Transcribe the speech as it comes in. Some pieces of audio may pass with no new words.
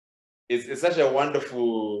it's such a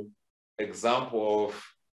wonderful example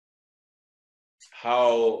of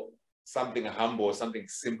how something humble or something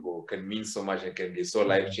simple can mean so much and can be so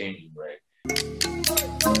life-changing, right?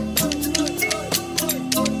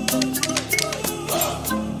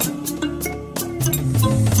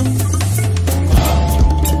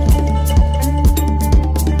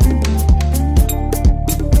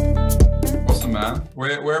 Awesome, man.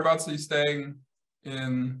 Whereabouts are you staying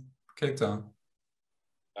in Cape Town?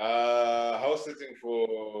 House sitting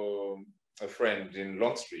for a friend in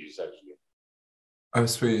Long Street, actually. Oh,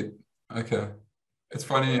 sweet. Okay. It's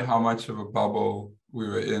funny how much of a bubble we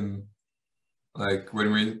were in, like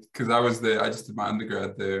because I was there, I just did my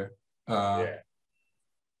undergrad there. Yeah.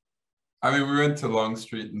 I mean, we went to Long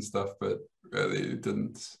Street and stuff, but really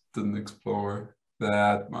didn't explore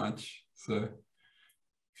that much. So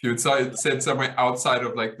if you had said somewhere outside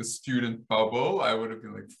of like the student bubble, I would have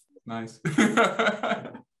been like, nice.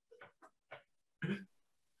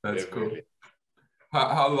 That's cool.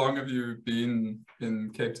 How long have you been in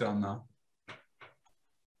Cape Town now?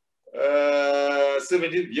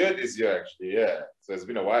 17 years this year, actually, yeah. So it's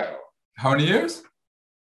been a while. How many years?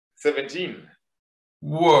 17.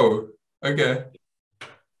 Whoa. Okay.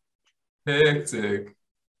 Hectic.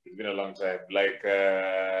 It's been a long time. Like,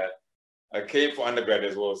 I came for undergrad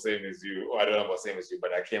as well, same as you. Oh, I don't know about same as you,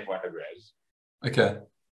 but I came for undergrad. Okay.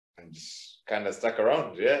 And just kind of stuck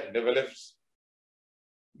around, yeah. Never left.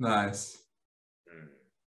 Nice.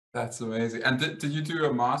 That's amazing. And did you do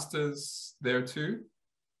a master's there too?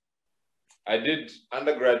 I did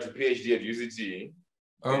undergrad to PhD at UCT.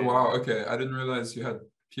 Oh, wow. Okay. I didn't realize you had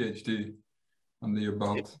PhD under your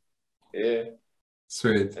belt. Yeah.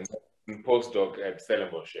 Sweet. And postdoc at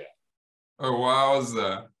Stellenbosch, yeah. Oh,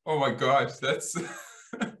 wowza. Oh my gosh. That's...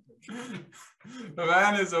 The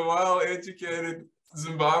man is a well-educated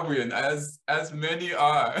Zimbabwean, as many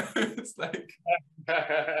are. It's like...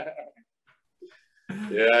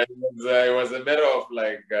 Yeah, it was a matter of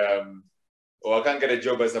like, oh, I can't get a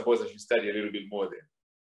job, I suppose I should study a little bit more then.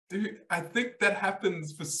 Dude, I think that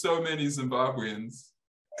happens for so many Zimbabweans.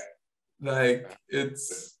 Like,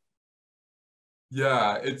 it's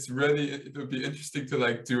really, it would be interesting to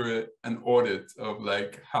like do an audit of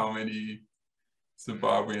like how many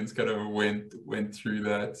Zimbabweans kind of went through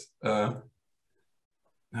that. No,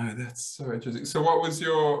 that's so interesting. So what was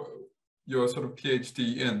your sort of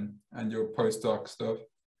PhD in and your postdoc stuff?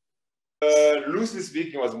 Loosely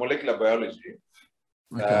speaking, was molecular biology.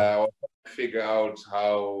 Okay. I was trying to figure out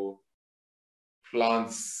how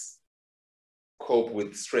plants cope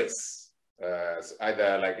with stress,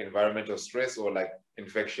 either like environmental stress or like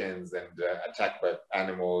infections and attack by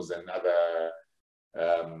animals and other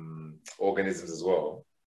organisms as well.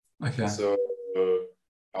 Okay. So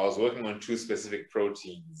I was working on two specific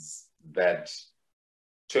proteins that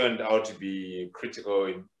turned out to be critical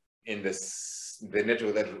in the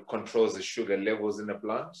network that controls the sugar levels in the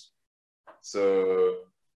plant. So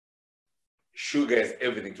sugar is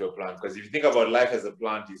everything to a plant, because if you think about life as a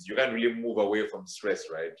plant, you can't really move away from stress,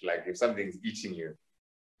 right? Like if something's eating you,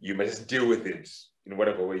 you must just deal with it in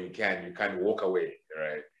whatever way you can. You can't walk away,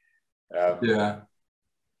 right? Yeah.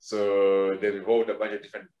 So they've evolved a bunch of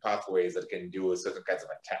different pathways that can deal with certain kinds of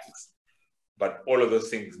attacks. But all of those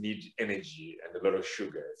things need energy and a lot of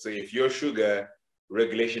sugar. So if your sugar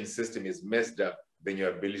regulation system is messed up, then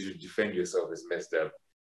your ability to defend yourself is messed up,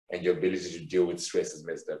 and your ability to deal with stress is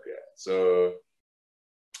messed up. Yeah. So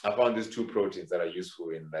I found these two proteins that are useful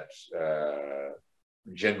in that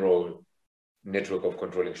general network of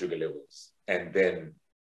controlling sugar levels. And then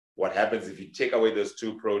what happens if you take away those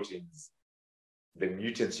two proteins, the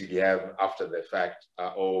mutants you have after the fact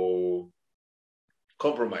are all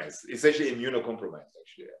compromised, essentially immunocompromised,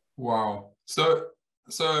 actually. Wow. So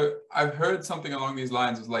I've heard something along these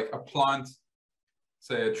lines. Is like a plant,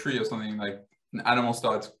 say a tree or something, like an animal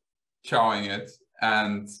starts chowing it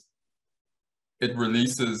and it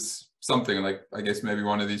releases something like, I guess maybe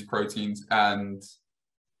one of these proteins, and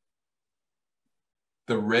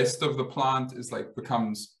the rest of the plant is like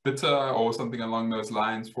becomes bitter or something along those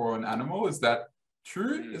lines for an animal. Is that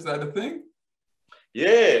true? Is that a thing?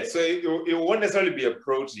 Yeah, so it won't necessarily be a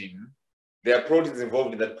protein. There are proteins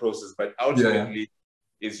involved in that process, but ultimately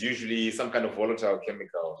it's usually some kind of volatile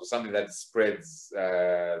chemical, so something that spreads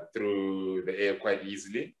through the air quite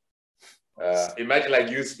easily. Imagine like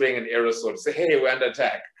you spraying an aerosol, say, hey, we're under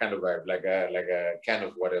attack, kind of vibe, like a can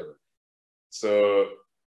of whatever. So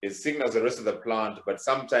it signals the rest of the plant, but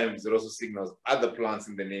sometimes it also signals other plants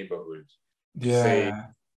in the neighborhood. Yeah. Say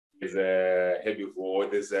there's a herbivore,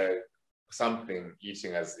 there's something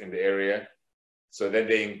eating us in the area. So then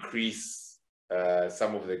they increase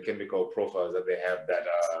some of the chemical profiles that they have that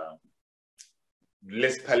are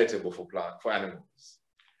less palatable for animals.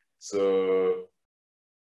 So,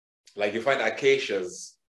 like you find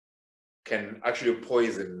acacias can actually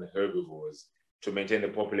poison herbivores to maintain the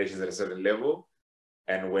populations at a certain level.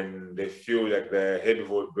 And when they feel like the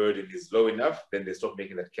herbivore burden is low enough, then they stop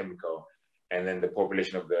making that chemical. And then the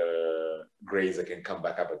population of the grazer can come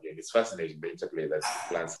back up again. It's fascinating, the interplay that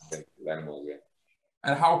plants and animals. Yeah.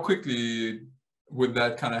 And how quickly would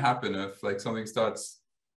that kind of happen if like something starts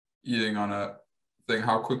eating on a thing?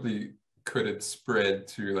 How quickly could it spread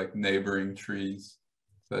to like neighboring trees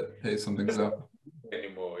that, hey, something's up?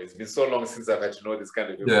 Anymore. It's been so long since I've had to know this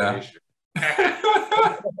kind of information.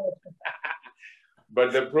 Yeah.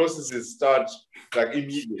 But the processes start like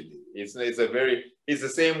immediately. It's the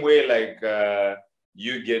same way like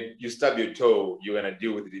you stub your toe, you're gonna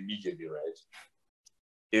deal with it immediately, right?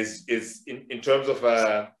 Is in terms of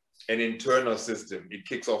an internal system, it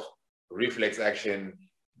kicks off reflex action,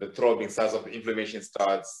 the throbbing starts off, the inflammation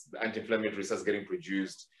starts, the anti-inflammatory starts getting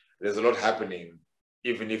produced. There's a lot happening,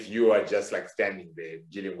 even if you are just like standing there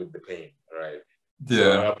dealing with the pain, right?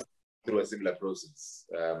 Yeah. So through a similar process.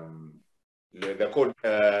 They're called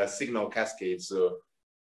signal cascades. So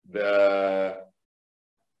the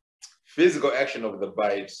physical action of the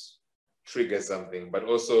bite triggers something, but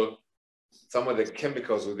also some of the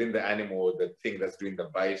chemicals within the animal, the thing that's doing the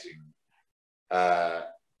biting,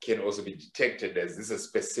 can also be detected as this is a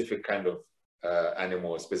specific kind of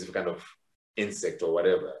animal, a specific kind of insect or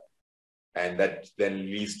whatever. And that then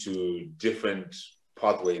leads to different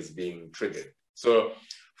pathways being triggered. So,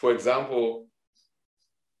 for example,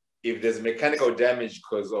 if there's mechanical damage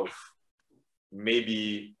because of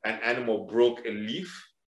maybe an animal broke a leaf,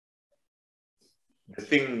 the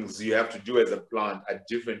things you have to do as a plant are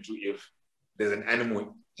different to if there's an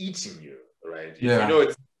animal eating you, right? If you know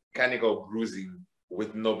it's mechanical bruising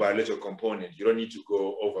with no biological component, you don't need to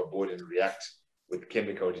go overboard and react with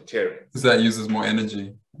chemical deterrents. Because that uses more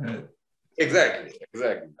energy, right? Exactly.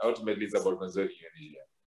 Ultimately, it's about conserving energy.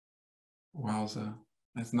 Wowza.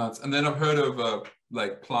 That's nuts. And then I've heard of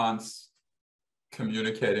like plants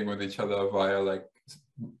communicating with each other via like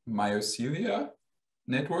mycelia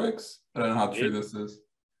networks. I don't know how true this is.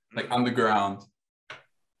 Like underground.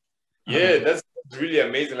 Yeah, that's really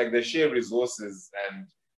amazing. Like they share resources, and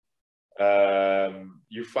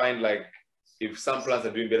you find like if some plants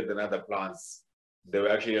are doing better than other plants, they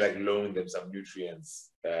will actually like loan them some nutrients.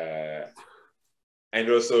 And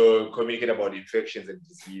also communicate about infections and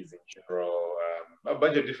disease in general. A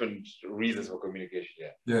bunch of different reasons for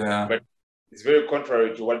communication. Yeah. But it's very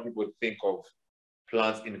contrary to what people think of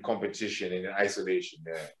plants in competition and in isolation.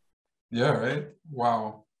 Yeah, right?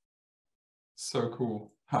 Wow. So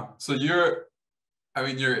cool. Huh. So you're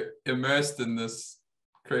immersed in this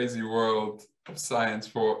crazy world of science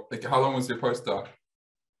for like, how long was your postdoc?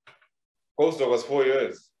 Postdoc was 4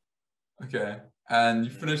 years. Okay. And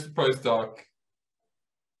you finished the postdoc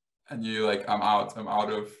and you're like, I'm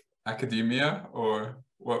out of academia, or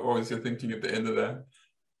what was your thinking at the end of that?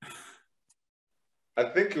 I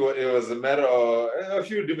think it was a matter of a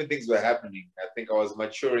few different things were happening. I think I was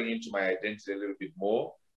maturing into my identity a little bit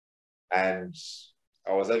more, and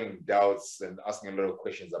I was having doubts and asking a lot of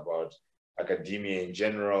questions about academia in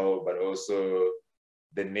general, but also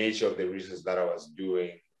the nature of the research that I was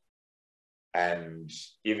doing, and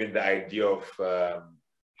even the idea of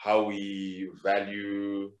how we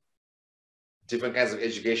value different kinds of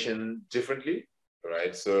education differently,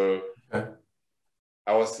 right? So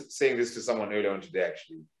I was saying this to someone earlier on today,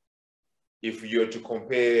 actually. If you're to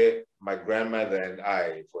compare my grandmother and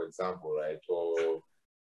I, for example, right, or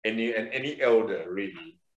any elder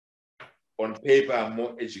really, on paper I'm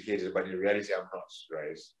more educated, but in reality I'm not,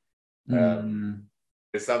 right?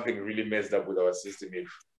 There's something really messed up with our system if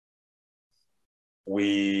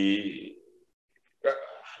we,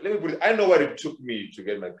 let me put it, I know what it took me to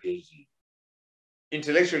get my PhD.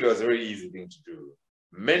 Intellectually, it was a very easy thing to do.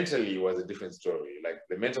 Mentally, it was a different story. Like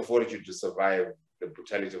the mental fortitude to survive the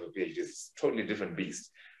brutality of a PhD is a totally different beast.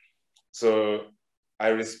 So I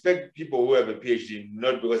respect people who have a PhD,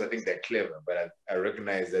 not because I think they're clever, but I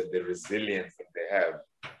recognize that the resilience that they have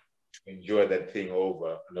to endure that thing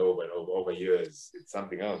over and over and over years, it's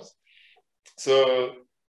something else. So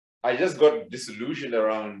I just got disillusioned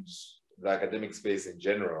around the academic space in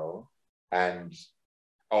general. And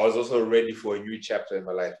I was also ready for a new chapter in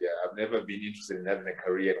my life. Yeah, I've never been interested in having a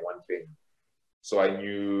career in one thing. So I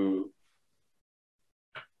knew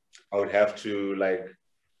I would have to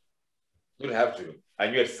I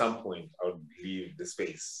knew at some point I would leave the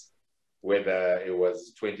space, whether it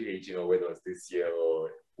was 2018 or whether it was this year or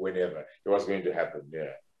whenever. It was going to happen,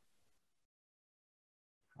 yeah.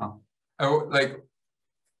 Oh, like,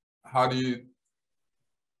 how do you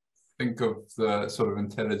think of the sort of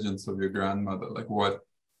intelligence of your grandmother? Like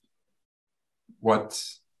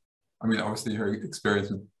I mean, obviously her experience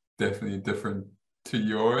was definitely different to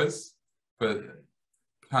yours, but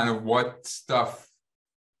kind of what stuff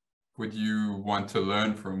would you want to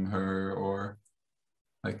learn from her? Or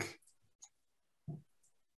like,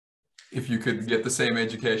 if you could get the same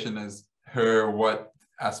education as her, what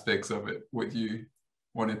aspects of it would you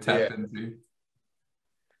want to tap into?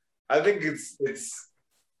 I think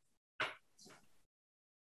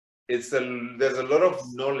there's a lot of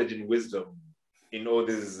knowledge and wisdom in all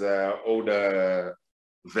these older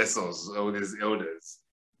vessels, all these elders,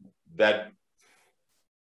 that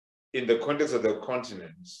in the context of the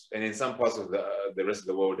continent and in some parts of the rest of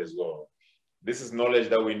the world as well, this is knowledge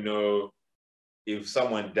that we know if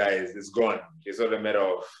someone dies, it's gone. It's not a matter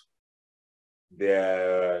of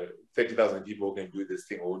there are 30,000 people who can do this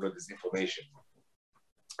thing or know this information.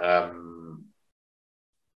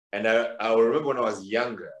 And I remember when I was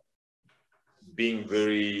younger, being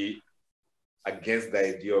very against the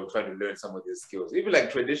idea of trying to learn some of these skills, even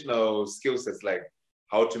like traditional skill sets, like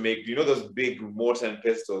how to make, you know, those big mortar and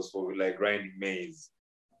pestles for like grinding maize,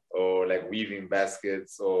 or like weaving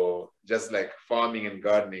baskets, or just like farming and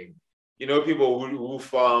gardening. You know, people who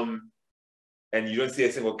farm and you don't see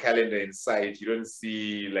a single calendar in sight. You don't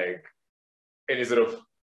see like any sort of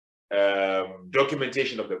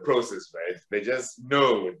documentation of the process, right? They just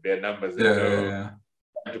know their numbers. They know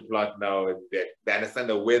to plant now. They understand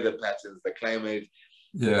the weather patterns, the climate.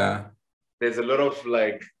 Yeah. There's a lot of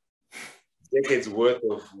like decades worth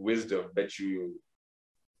of wisdom that you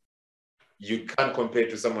can't compare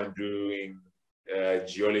to someone doing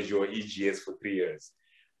geology or EGS for 3 years.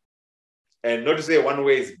 And not to say one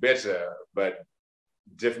way is better, but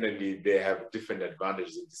definitely they have different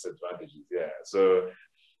advantages and disadvantages. Yeah. So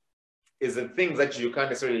it's the things that you can't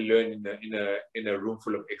necessarily learn in a room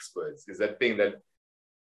full of experts. It's that thing that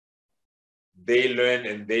they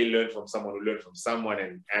learn from someone who learned from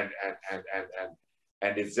someone, and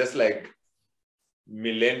it's just like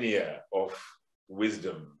millennia of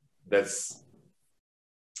wisdom. There's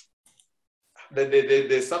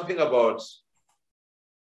something about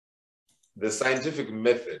the scientific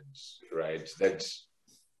method, right, that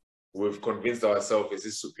we've convinced ourselves is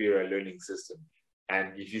this superior learning system.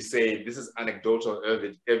 And if you say this is anecdotal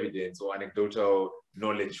evidence or anecdotal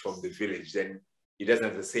knowledge from the village, then it doesn't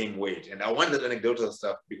have the same weight. And I want that anecdotal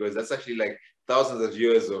stuff because that's actually like thousands of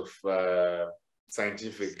years of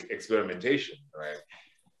scientific experimentation, right?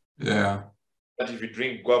 Yeah. But if you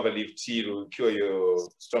drink guava leaf tea, it will cure your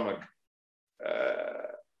stomach.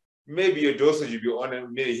 Maybe your dosage will be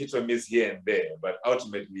on, maybe hit or miss here and there, but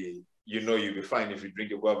ultimately, you know, you'll be fine if you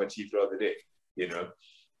drink your guava tea throughout the day, you know?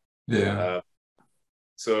 Yeah.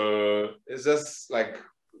 So it's just like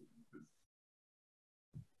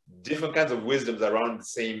different kinds of wisdoms around the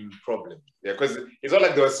same problem. Yeah, because it's not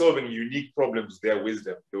like they were solving unique problems with their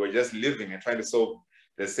wisdom. They were just living and trying to solve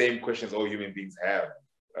the same questions all human beings have.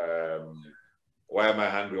 Why am I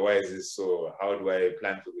hungry? Why is this so? How do I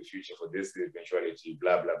plan for the future for this eventuality?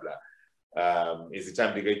 Blah, blah, blah. Is it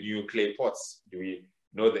time to get new clay pots? Do we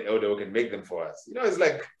know the elder who can make them for us? You know, it's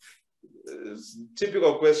like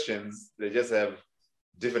typical questions. They just have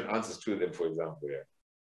different answers to them, for example. Yeah.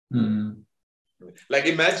 Mm. Like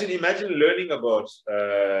imagine learning about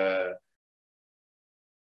a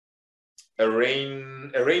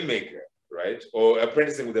rainmaker, right? Or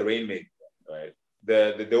apprenticing with a rainmaker, right?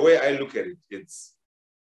 The way I look at it, it's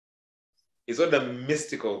not a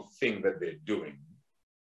mystical thing that they're doing.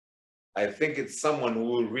 I think it's someone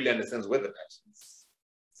who really understands weather patterns.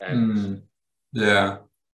 And yeah,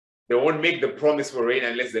 they won't make the promise for rain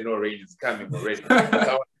unless they know rain is coming already. That's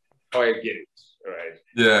how I get it, right?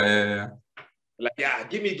 Yeah. Like, yeah,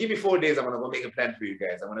 give me 4 days. I'm gonna go make a plan for you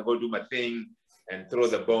guys. I'm gonna go do my thing and throw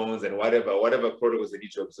the bones and whatever protocols they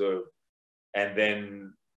need to observe. And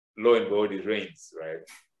then lo and behold, it rains, right?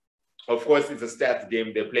 Of course, it's a stats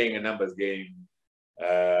game. They're playing a numbers game.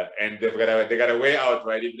 And they got a way out,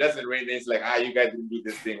 right? If it doesn't rain, then it's like, you guys didn't do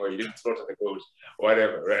this thing, or you didn't slaughter the goat,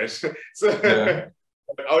 whatever, right? So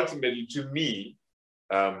but ultimately, to me,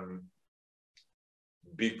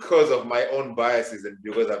 because of my own biases and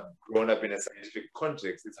because I've grown up in a scientific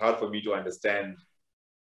context, it's hard for me to understand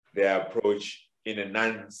their approach in a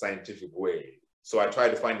non-scientific way. So I try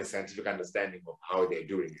to find a scientific understanding of how they're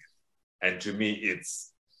doing it. And to me,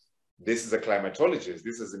 this is a climatologist,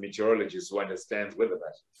 this is a meteorologist who understands weather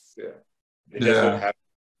patterns. Yeah. They just don't have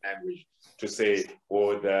language to say,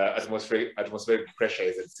 oh, the atmospheric pressure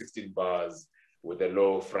is at 16 bars with a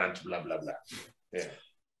low front, blah, blah, blah. Yeah.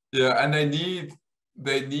 Yeah, and they need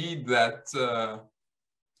that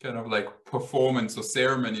kind of like performance or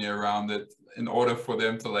ceremony around it in order for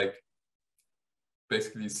them to like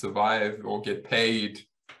basically survive or get paid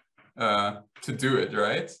to do it,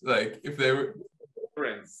 right? Like if they were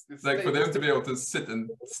like for them to be able to sit and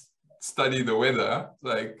study the weather,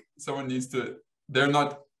 like someone needs to, they're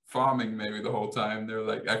not farming maybe the whole time, they're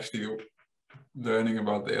like actually learning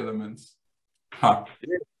about the elements. Huh.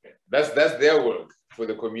 Yeah. That's their work for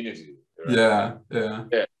the community. Right? Yeah.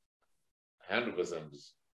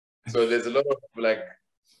 100%. So there's a lot of like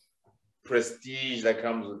prestige that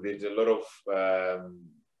comes with it, a lot of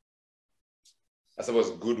I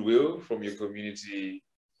suppose goodwill from your community,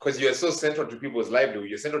 because you're so central to people's livelihood,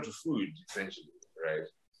 you're central to food, essentially, right?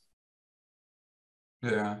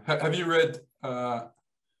 Yeah. Have you read Art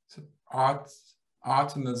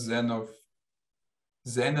and the Zen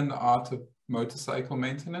and the Art of Motorcycle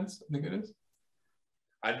Maintenance? I think it is.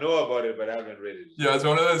 I know about it, but I haven't read it. Yeah, it's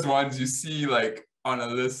one of those ones you see like on a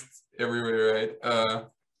list everywhere, right?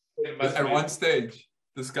 At one stage,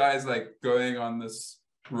 this guy's like going on this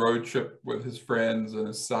road trip with his friends and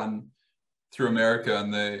his son through America,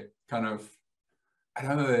 and they kind of, I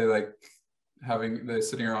don't know, they're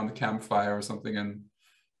sitting around the campfire or something and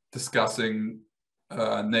discussing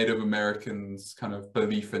Native Americans' kind of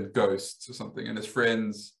belief in ghosts or something, and his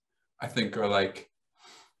friends, I think, are like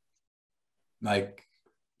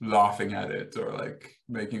laughing at it or like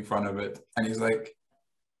making fun of it, and he's like,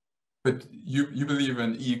 but you believe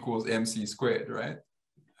in E equals MC squared, right?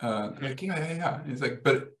 Like, yeah. And he's like,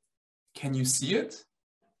 but can you see it?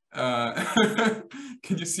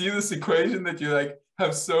 Can you see this equation that you like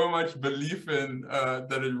have so much belief in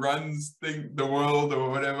that it runs the world or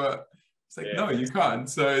whatever? It's like, no, you can't.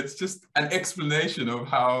 So it's just an explanation of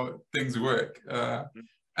how things work.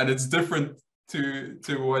 And it's different to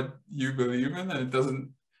what you believe in, and it doesn't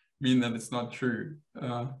mean that it's not true.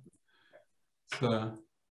 So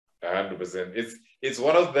 100%. It's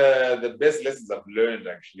one of the best lessons I've learned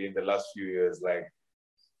actually in the last few years. Like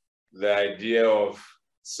the idea of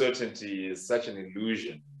certainty is such an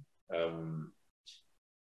illusion,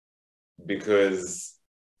 because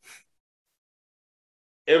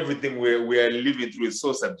everything we are living through is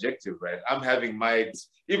so subjective, right? I'm having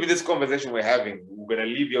even this conversation we're having, we're gonna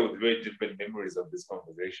leave here with very different memories of this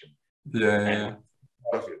conversation. Yeah.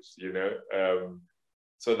 Of it, you know.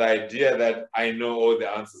 So the idea that I know all the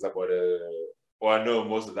answers about or I know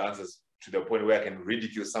most of the answers to the point where I can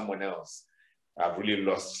ridicule someone else, I've really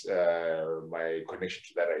lost my connection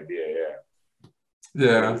to that idea.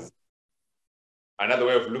 Yeah. Another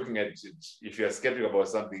way of looking at it, if you're skeptical about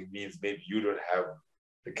something, means maybe you don't have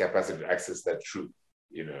the capacity to access that truth,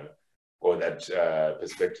 you know, or that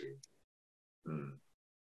perspective.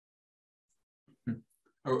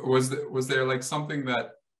 Was there like something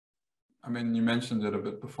that, I mean, you mentioned it a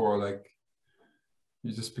bit before, like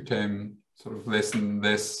you just became sort of less and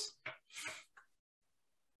less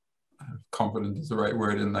confident is the right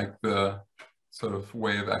word in like the sort of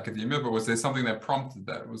way of academia, but was there something that prompted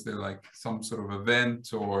that? Was there like some sort of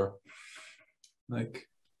event or like?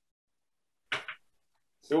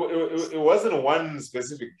 It wasn't one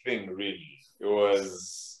specific thing really. It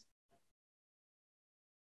was,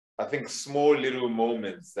 I think, small little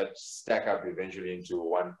moments that stack up eventually into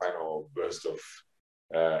one final burst of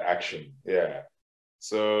action. Yeah.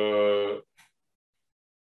 So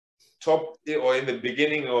in the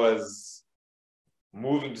beginning, it was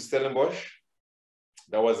moving to Stellenbosch.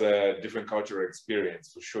 That was a different cultural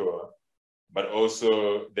experience for sure. But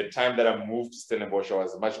also the time that I moved to Stellenbosch, I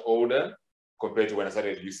was much older compared to when I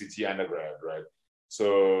started UCT undergrad, right?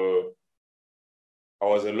 So I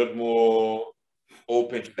was a lot more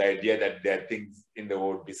open to the idea that there are things in the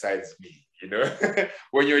world besides me, you know?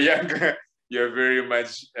 When you're younger, you're very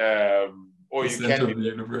much, or you can be the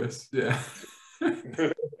universe, yeah.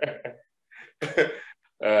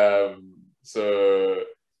 So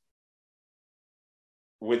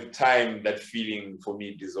with time, that feeling for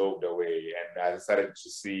me dissolved away, and I started to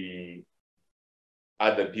see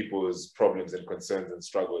other people's problems and concerns and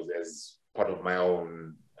struggles as part of my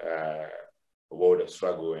own world of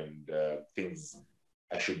struggle and things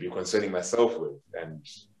I should be concerning myself with. And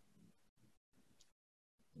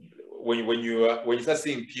when you start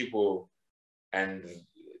seeing people and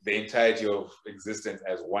the entirety of existence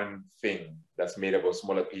as one thing that's made up of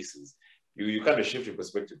smaller pieces, you kind of shift your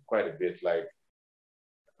perspective quite a bit. Like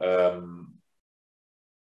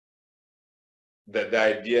the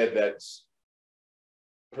idea that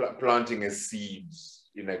planting a seed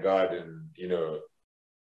in a garden, you know,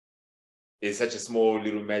 is such a small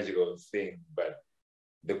little magical thing, but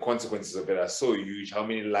the consequences of it are so huge. How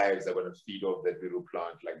many lives are going to feed off that little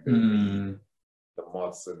plant, like the weeds, the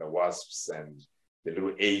moths and the wasps, and the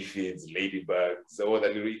little aphids, ladybugs, all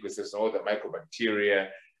that little ecosystem, all the microbacteria.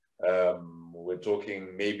 We're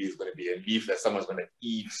talking maybe it's going to be a leaf that someone's going to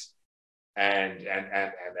eat. And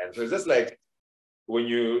so it's just like when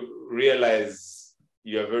you realize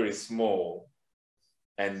you're very small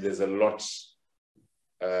and there's a lot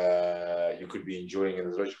you could be enjoying and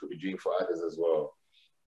there's a lot you could be doing for others as well.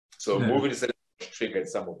 So moving to Stellenbosch triggered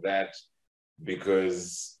some of that,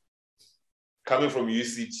 because coming from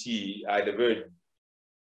UCT, I had a very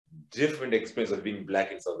different experience of being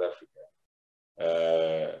Black in South Africa.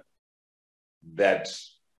 That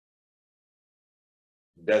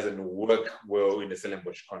doesn't work well in the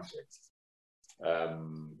Stellenbosch context.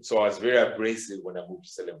 So I was very abrasive when I moved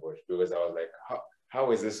to Stellenbosch, because I was like,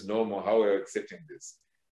 how is this normal? How are we accepting this?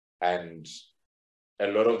 And a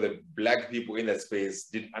lot of the Black people in that space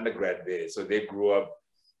did undergrad there. So they grew up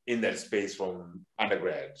in that space from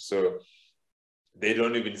undergrad. So they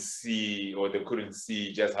don't even see, or they couldn't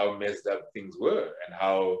see just how messed up things were and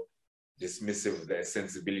how dismissive the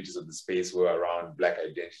sensibilities of the space were around Black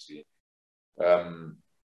identity.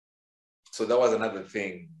 So that was another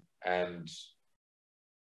thing. And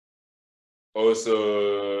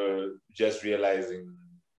also just realizing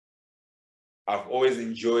I've always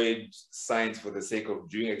enjoyed science for the sake of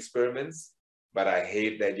doing experiments, but I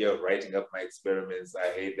hate the idea of writing up my experiments.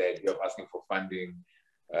 I hate the idea of asking for funding.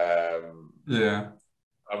 I'm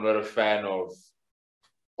not a fan of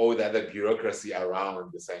all the other bureaucracy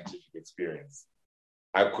around the scientific experience.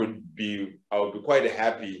 I would be quite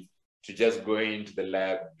happy to just go into the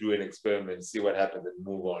lab, do an experiment, see what happens, and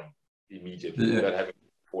move on immediately without having to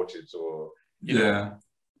report it or, you know,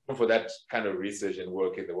 for that kind of research and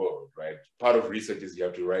work in the world, right? Part of research is you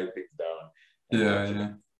have to write things down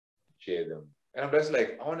and share them. And I'm just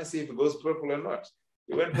like, I want to see if it goes purple or not.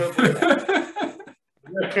 It went purple.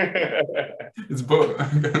 It's both.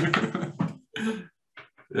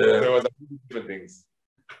 There was different things.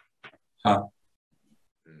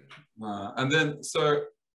 And then, so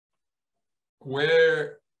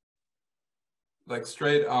where, like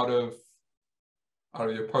straight out of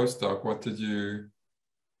your postdoc, what did you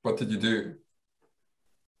do?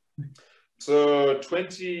 So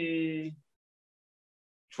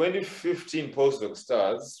 2015 postdoc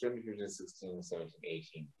starts, 2015, 16, 17,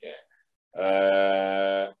 18,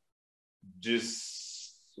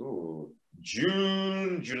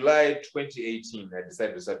 July 2018, I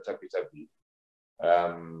decided to start Tapiwa.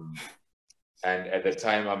 And at the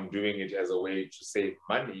time, I'm doing it as a way to save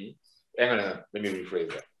money. Hang on, let me rephrase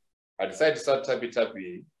that. I decided to start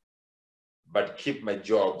Tapiwa, but keep my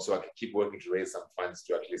job so I could keep working to raise some funds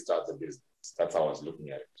to actually start the business. That's how I was looking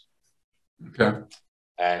at it. Okay.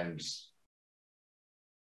 And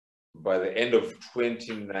by the end of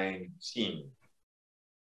 2019,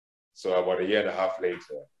 so about a year and a half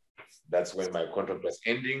later, that's when my contract was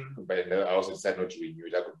ending. But I also decided not to renew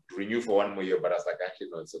it. I could renew for 1 more year, but I was like, actually,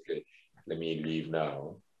 no, it's okay. Let me leave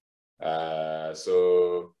now.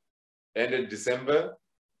 So ended December.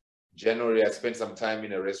 January, I spent some time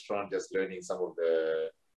in a restaurant just learning some of the,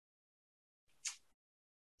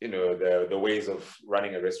 the ways of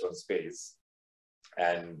running a restaurant space.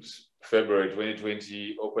 And February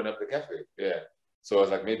 2020, opened up the cafe. Yeah. So it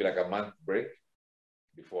was like maybe like a month break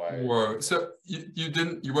before I... Whoa. So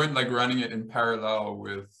you weren't like running it in parallel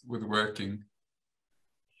with working?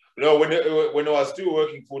 No, when I was still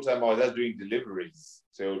working full-time, I was just doing deliveries.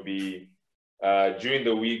 So it would be during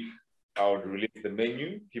the week, I would release the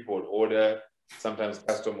menu, people would order, sometimes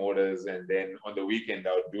custom orders, and then on the weekend,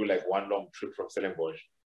 I would do like one long trip from Stellenbosch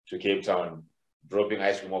to Cape Town, dropping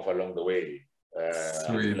ice cream off along the way.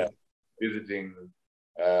 Sweet. Like visiting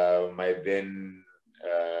my then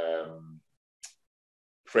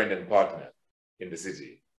friend and partner in the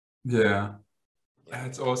city. Yeah,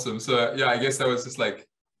 that's awesome. So yeah, I guess that was just like,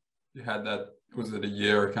 you had that, was it a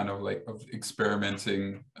year kind of like of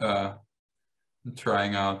experimenting,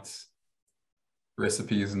 trying out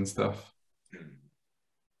recipes and stuff.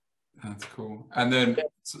 That's cool. And then it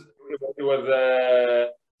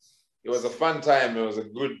was a fun time. It was a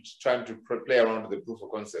good time to play around with the proof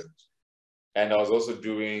of concept. And I was also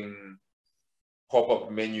doing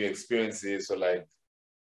pop-up menu experiences, so like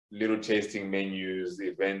little tasting menus,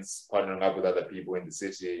 events, partnering up with other people in the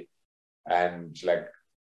city, and like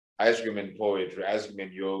ice cream and poetry, ice cream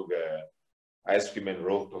and yoga, ice cream and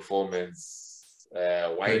rope performance,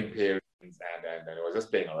 wine pairings, and I was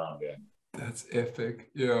just playing around there. That's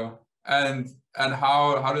epic. Yeah. And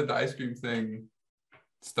how did the ice cream thing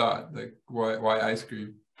start? Like why ice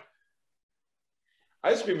cream?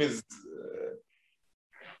 Ice cream is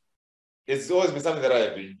it's always been something that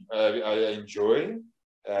I enjoy.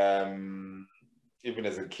 even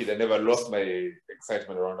as a kid, I never lost my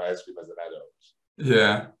excitement around ice cream as an adult.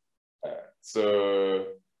 Yeah. So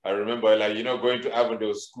I remember, like, you know, going to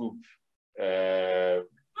Avondale Scoop,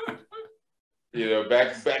 you know,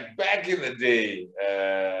 back in the day.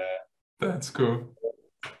 That's cool.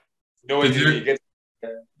 You know, when you get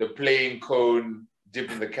the plain cone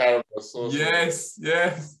dipped in the caramel sauce. Yes,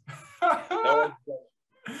 yes. That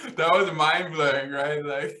was mind blowing, right?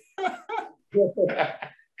 Like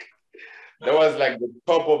that was like the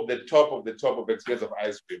top of the top of the top of experience of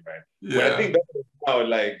ice cream, man. Yeah. When I think back now,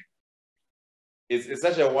 like it's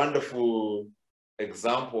such a wonderful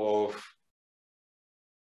example of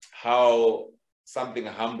how something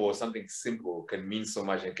humble, something simple can mean so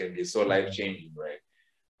much and can be so life-changing, right?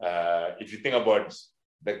 If you think about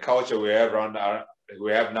the culture we have now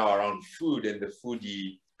around food, and the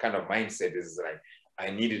foodie kind of mindset is like,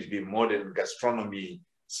 I needed to be modern gastronomy,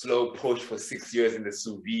 slow poached for 6 years in the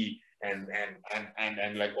sous vide, and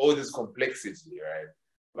like all this complexity, right?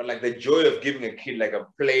 But like the joy of giving a kid like a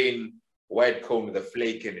plain white cone with a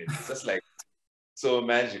flake in it, it's just like so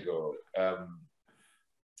magical.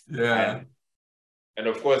 Yeah. And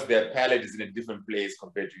of course, their palate is in a different place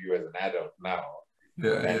compared to you as an adult now.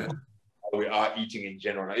 Yeah, and we are eating in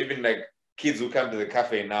general now. Even like kids who come to the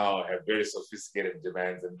cafe now have very sophisticated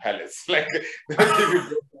demands and palates. Like, they'll give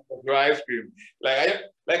you your ice cream. Like,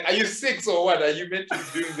 are you 6 or what? Are you meant to be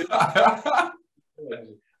doing this?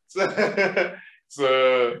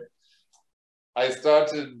 so I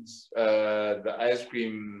started the ice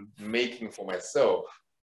cream making for myself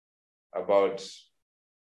about,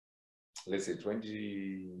 let's say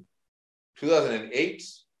 2008.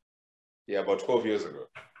 Yeah, about 12 years ago.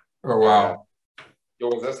 Oh, wow. It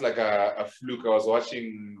was just like a fluke. I was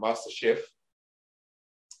watching MasterChef,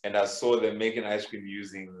 and I saw them making ice cream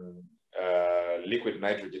using liquid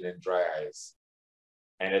nitrogen and dry ice.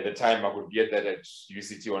 And at the time, I could get that at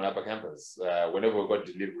UCT on Upper Campus. Whenever we got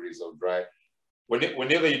deliveries of dry,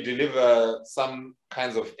 whenever you deliver some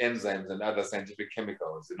kinds of enzymes and other scientific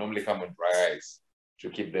chemicals, they normally come with dry ice to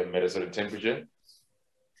keep them at a certain temperature.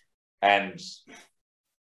 And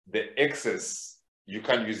the excess, you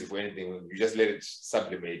can't use it for anything. You just let it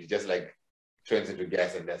sublimate. It just like turns into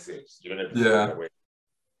gas, and that's it. You don't have to throw it away.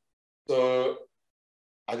 So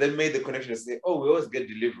I then made the connection to say, oh, we always get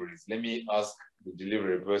deliveries. Let me ask the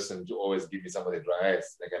delivery person to always give me some of the dry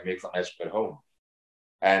ice. Like, I make some ice cream at home.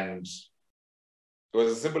 And it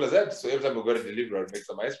was as simple as that. So every time we got a delivery, I'd make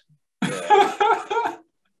some ice cream. Yeah.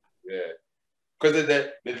 Yeah. Because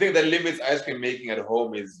the thing that limits ice cream making at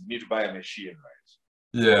home is you need to buy a machine, right?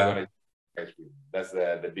 Yeah. Ice cream. That's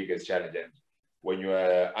the biggest challenge. And when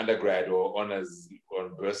you're undergrad or honors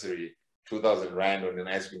on bursary, 2,000 Rand on an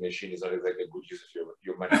ice cream machine is not exactly a good use of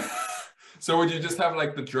your money. So would you just have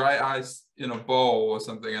like the dry ice in a bowl or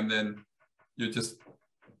something, and then you just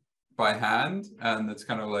by hand, and it's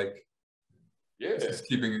kind of like just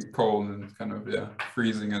keeping it cold and kind of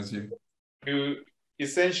freezing as you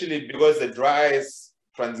essentially, because the dry ice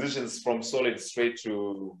transitions from solid straight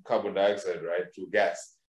to carbon dioxide, right, to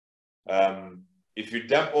gas. If you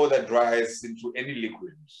dump all that dry ice into any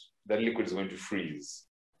liquid, that liquid is going to freeze,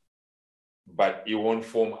 but it won't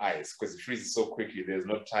form ice because it freezes so quickly. There's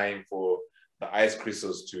no time for the ice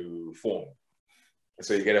crystals to form,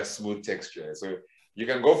 so you get a smooth texture. So you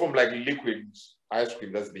can go from like liquid ice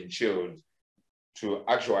cream that's been chilled to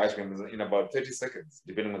actual ice cream in about 30 seconds,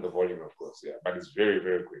 depending on the volume, of course. Yeah, but it's very,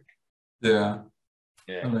 very quick. Yeah.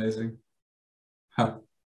 Amazing. Huh.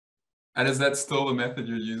 And is that still the method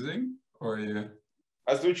you're using, or I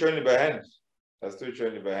still churning by hand.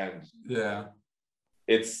 Yeah.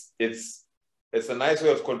 It's a nice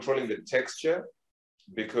way of controlling the texture,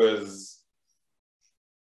 because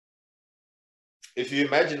if you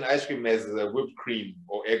imagine ice cream as a whipped cream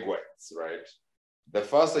or egg whites, right? The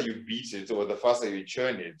faster you beat it or the faster you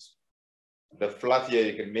churn it, the fluffier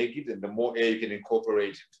you can make it, and the more air you can incorporate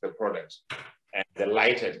into the product, and the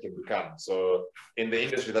lighter it can become. So in the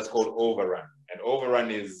industry, that's called overrun. And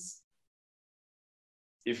overrun is,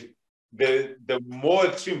 if the more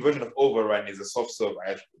extreme version of overrun is a soft serve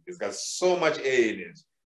ice cream. It's got so much air in it.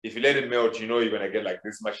 If you let it melt, you know you're gonna get like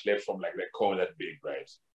this much left from like the cone that big, right?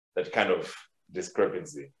 That kind of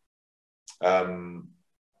discrepancy.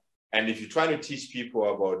 And if you're trying to teach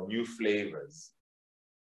people about new flavors,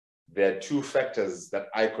 there are 2 factors that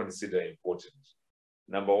I consider important.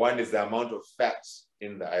 Number one is the amount of fat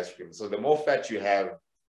in the ice cream. So the more fat you have,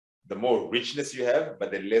 the more richness you have,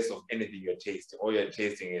 but the less of anything you're tasting. All you're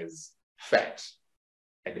tasting is fat,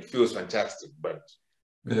 and it feels fantastic. But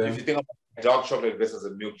if you think about dark chocolate versus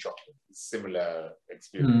a milk chocolate, it's similar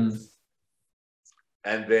experience.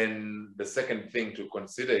 And then the second thing to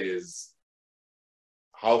consider is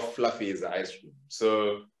how fluffy is the ice cream.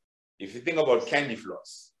 So if you think about candy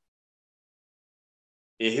floss,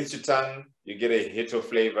 it hits your tongue, you get a hit of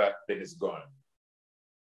flavor, then it's gone.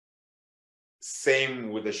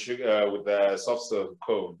 Same with the sugar, with the soft serve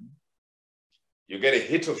cone. You get a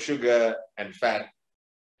hit of sugar and fat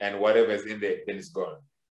and whatever is in there, then it's gone.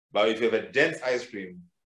 But if you have a dense ice cream,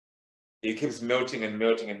 it keeps melting and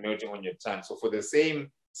melting and melting on your tongue. So for the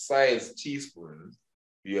same size teaspoon,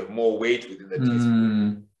 you have more weight within the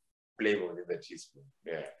teaspoon, flavor within the teaspoon.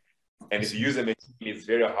 Yeah. And if you use a machine, it's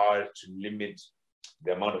very hard to limit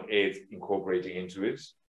the amount of air it's incorporating into it,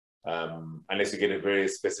 unless you get a very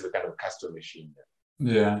specific kind of custom machine.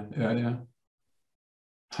 Yeah.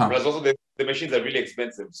 Huh. Plus also the machines are really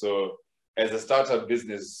expensive. So as a startup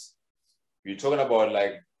business, you're talking about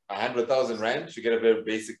like 100,000 rand to get a very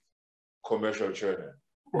basic commercial churner.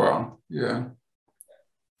 Wow. Yeah.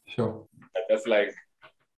 Sure. That's like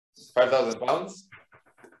 5,000 pounds.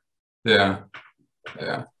 Yeah.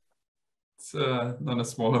 It's not a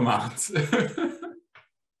small amount.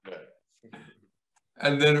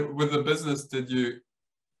 And then with the business, did you,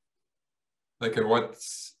 like, at what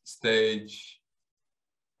stage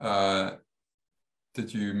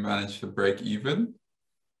did you manage to break even?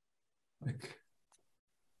 Like,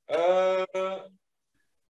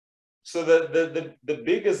 so the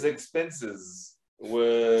biggest expenses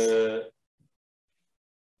were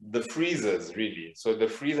the freezers, really. So the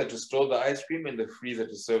freezer to store the ice cream and the freezer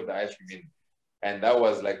to serve the ice cream in. And that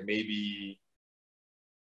was like maybe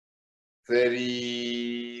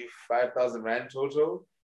 35,000 rand total.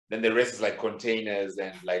 Then the rest is like containers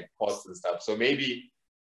and like pots and stuff. So maybe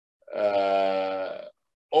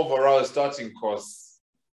overall starting costs,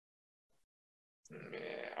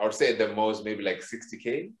 I would say at the most maybe like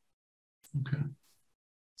 60K. Okay.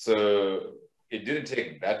 So it didn't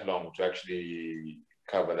take that long to actually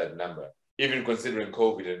cover that number, even considering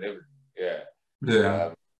COVID and everything. Yeah.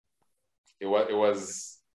 It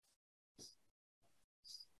was.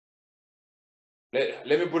 Let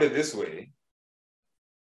me put it this way.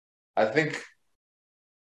 I think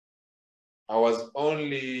I was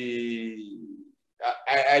only.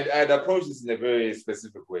 I'd approached this in a very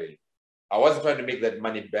specific way. I wasn't trying to make that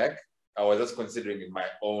money back. I was just considering my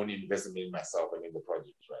own investment in myself and in the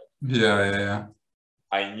project, right? Yeah.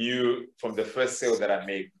 I knew from the first sale that I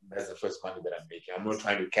make, that's the first money that I'm making. I'm not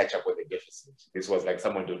trying to catch up with the deficit. This was like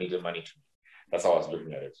someone donated money to me. That's how I was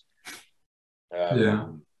looking at it.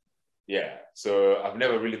 Yeah. So I've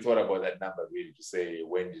never really thought about that number really to say,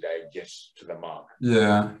 when did I get to the mark?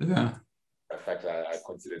 Yeah. In fact, I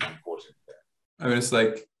consider it important. I mean, it's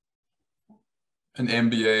like an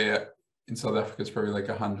MBA in South Africa is probably like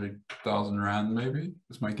 100,000 rand, maybe.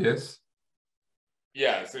 That's my guess.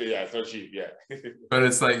 Yeah, so yeah, it's not cheap, yeah. But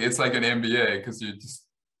it's like an MBA because you're just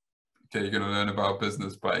you're gonna learn about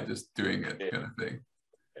business by just doing it, kind of thing.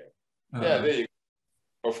 There you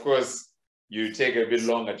go. Of course, you take a bit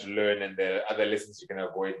longer to learn, and there are other lessons you can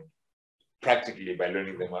avoid practically by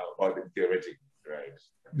learning them about them theoretically, right?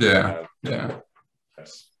 Yeah.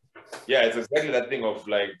 Yeah, it's exactly that thing of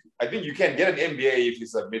like, I think you can get an MBA if you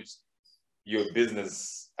submit your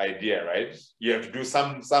business idea, right? You have to do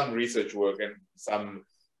some research work and some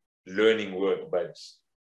learning work, but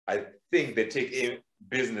I think they take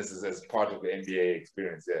businesses as part of the MBA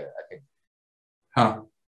experience. Yeah, I think. Huh.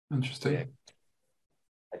 Interesting. Yeah.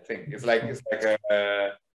 I think it's like a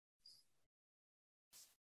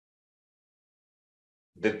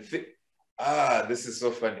this is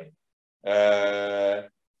so funny.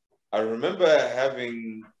 I remember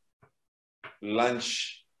having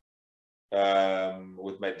lunch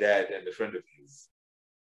with my dad and a friend of his,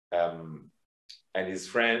 and his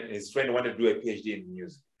friend wanted to do a PhD in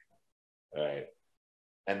music, right?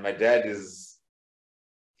 And my dad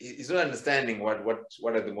he's not understanding what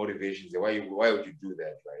are the motivations there. Why would you do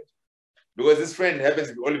that, right? Because this friend happens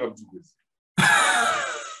to be Oliver Mtukudzi.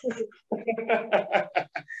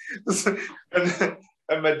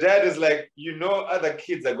 And my dad is like, other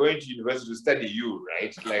kids are going to university to study you,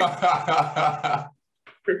 right? Like,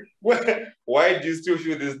 why do you still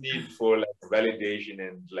feel this need for like validation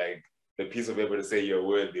and like the piece of paper to say you're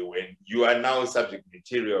worthy when you are now subject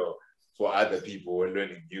material for other people who are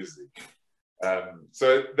learning music?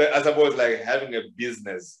 So I suppose like having a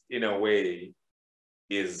business in a way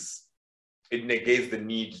it negates the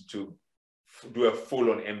need to do a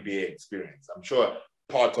full-on MBA experience. I'm sure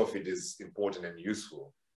part of it is important and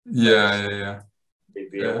useful. Yeah.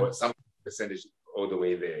 There was some percentage all the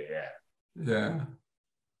way there. Yeah.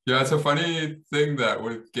 It's a funny thing that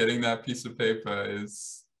with getting that piece of paper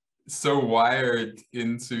is so wired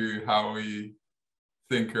into how we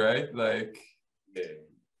think, right? Like, yeah,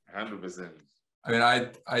 100%. I mean,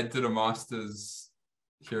 I did a master's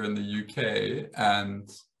here in the UK, and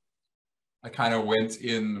I kind of went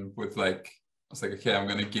in with like, I was like, okay, I'm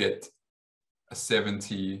going to get a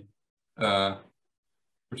 70,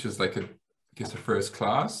 which is like I guess a first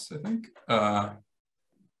class, I think,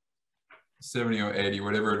 70 or 80,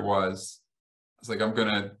 whatever it was. I was like,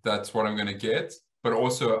 that's what I'm going to get. But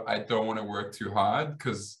also I don't want to work too hard,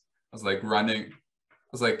 because I was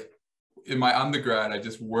like, in my undergrad, I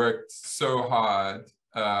just worked so hard,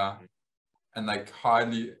 and like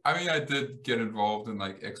hardly, I mean, I did get involved in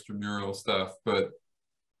like extramural stuff, but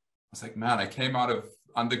I was like, man, I came out of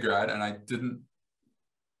undergrad and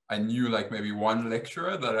I knew like maybe one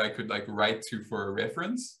lecturer that I could like write to for a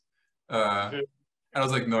reference. And I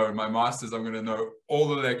was like, no, my master's, I'm going to know all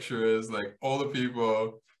the lecturers, like all the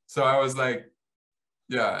people. So I was like,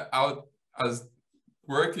 yeah, I was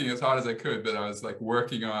working as hard as I could, but I was like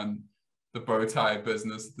working on the bow tie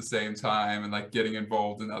business at the same time and like getting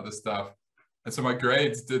involved in other stuff. And so my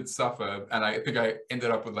grades did suffer. And I think I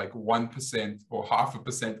ended up with like 1% or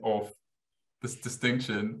 0.5% off this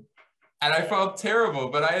distinction. And I felt terrible,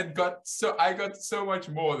 but I got so much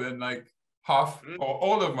more than like half or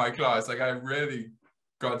all of my class. Like I really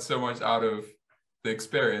got so much out of the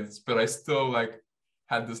experience, but I still like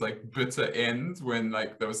had this like bitter end when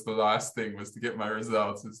like that was the last thing, was to get my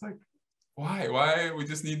results. It's like, why we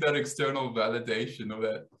just need that external validation, or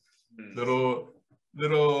that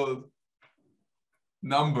little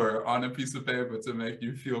number on a piece of paper to make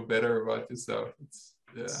you feel better about yourself.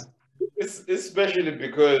 It's especially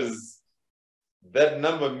because that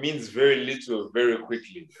number means very little very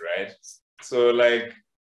quickly, right? So like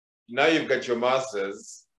now you've got your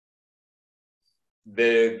masters,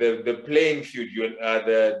 the playing field,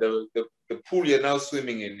 the pool you're now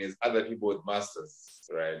swimming in is other people with masters,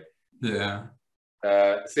 right? Yeah.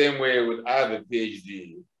 Same way with other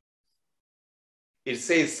PhD. It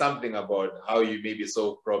says something about how you maybe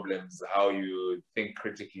solve problems, how you think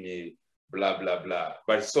critically, blah, blah, blah.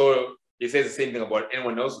 But so it says the same thing about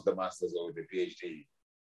anyone else with the master's or with the PhD.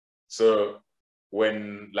 So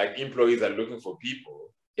when like employees are looking for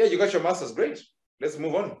people, yeah, you got your master's, great. Let's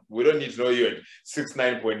move on. We don't need to know you at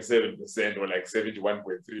 69.7% or like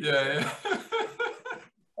 71.3%. Yeah.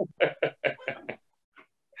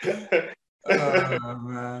 Oh,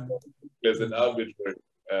 man. There's an arbitrary,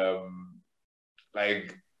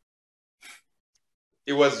 like,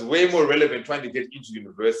 it was way more relevant trying to get into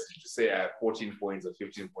university to say I have 14 points or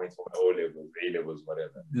 15 points for my O levels, A levels,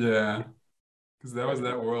 whatever. Yeah. Because that was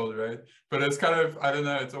that world, right? But it's kind of, I don't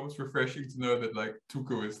know, it's almost refreshing to know that like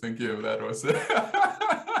Tuku is thinking of that also.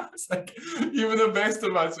 It's like, even the best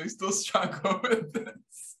of us, we still struggle with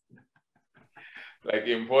this. Like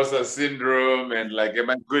imposter syndrome and like, am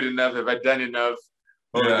I good enough? Have I done enough?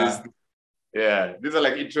 Yeah, these are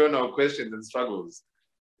like eternal questions and struggles.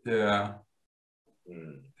 Yeah.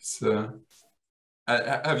 So,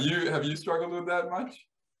 have you struggled with that much?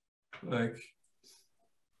 Like,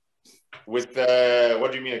 with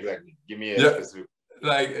what do you mean exactly? Give me a specific.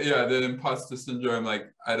 Like, yeah, the imposter syndrome.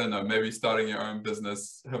 Like, I don't know, maybe starting your own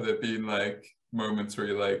business. Have there been like moments where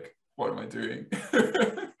you're like, what am I doing?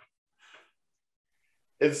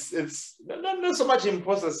 It's not so much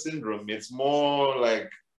imposter syndrome. It's more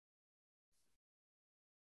like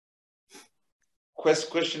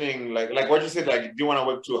questioning, like what you said, like, do you want to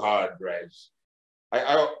work too hard, right?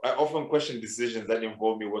 I often question decisions that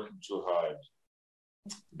involve me working too hard,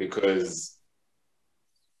 because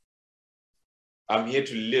I'm here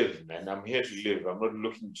to live, man. I'm here to live. I'm not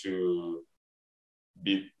looking to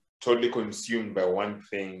be totally consumed by one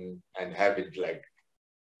thing and have it like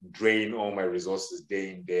drain all my resources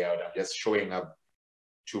day in, day out. I'm just showing up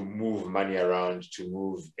to move money around, to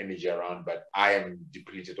move energy around, but I am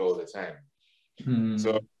depleted all the time.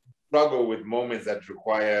 So I struggle with moments that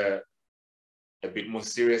require a bit more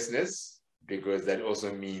seriousness, because that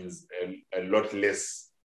also means a lot less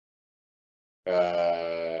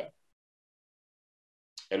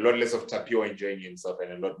of Tapiwa enjoying himself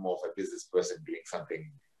and a lot more of a business person doing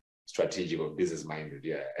something strategic or business minded.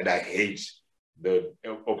 Yeah. And I hate the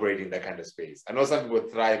operating that kind of space. I know some people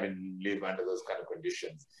thrive and live under those kind of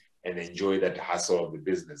conditions and enjoy that hustle of the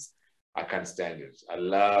business. I can't stand it. I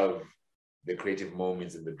love the creative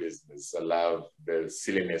moments in the business. I love the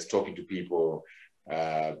silliness, talking to people,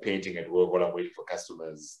 painting at work while I'm waiting for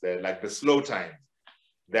customers. Like the slow times.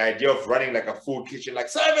 The idea of running like a full kitchen, like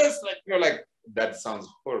service, like, you know, like that sounds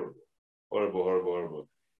horrible, horrible, horrible, horrible.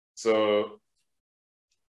 So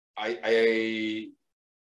I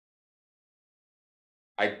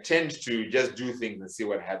tend to just do things and see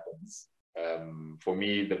what happens. For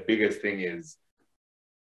me, the biggest thing is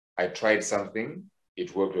I tried something,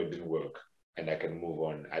 it worked or it didn't work. and I can move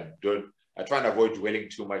on. I try and avoid dwelling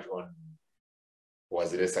too much on,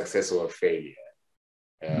 was it a success or a failure?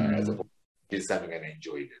 As opposed to did something and I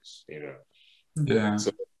enjoyed it, you know. Yeah.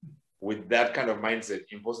 So with that kind of mindset,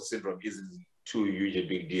 imposter syndrome isn't too huge a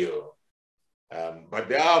big deal. But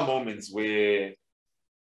there are moments where,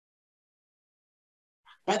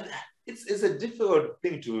 but it's a difficult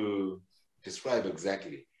thing to describe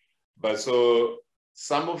exactly. But so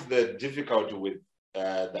some of the difficulty with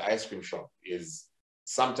the ice cream shop is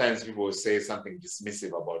sometimes people will say something dismissive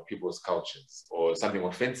about people's cultures or something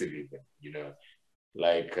offensive even, you know.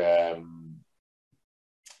 Like,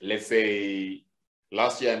 let's say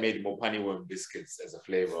last year I made mopani worm biscuits as a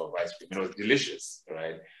flavor of ice cream. It was delicious,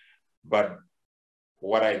 right? But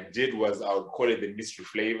what I did was I would call it the mystery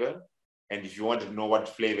flavor. And if you want to know what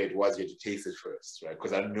flavor it was, you have to taste it first, right?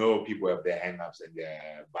 Because I know people have their hang-ups and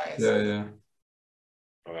their biases. Yeah, yeah.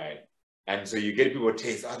 All right. And so you get people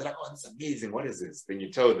taste, oh, they're like, oh, it's amazing. What is this? Then you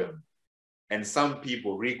tell them. And some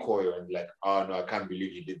people recoil and like, oh, no, I can't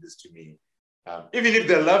believe you did this to me. Even if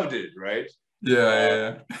they loved it, right?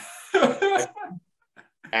 Yeah, yeah.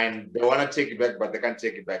 And they want to take it back, but they can't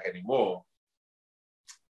take it back anymore.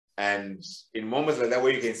 And in moments like that,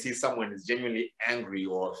 where you can see someone is genuinely angry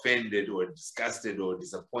or offended or disgusted or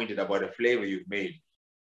disappointed about a flavor you've made.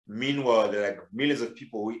 Meanwhile, there are like millions of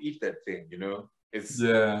people who eat that thing, you know? It's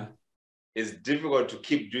difficult to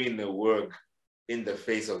keep doing the work in the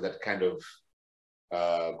face of that kind of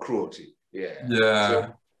cruelty. Yeah. Yeah.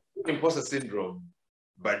 So, imposter syndrome,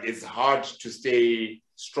 but it's hard to stay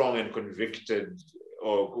strong and convicted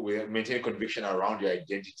or maintain conviction around your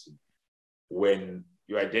identity when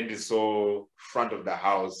your identity is so front of the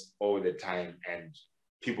house all the time and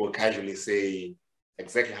people casually say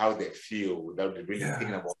exactly how they feel without really thinking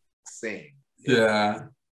about what they're saying. Yeah.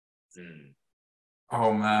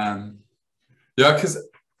 Oh man. Yeah, because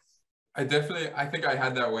I think I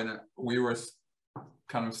had that when we were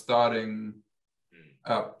kind of starting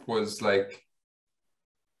up, was like,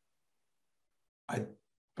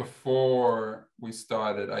 before we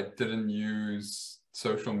started, I didn't use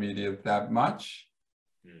social media that much.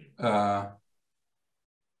 And I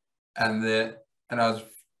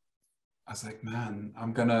was like, man,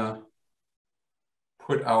 I'm gonna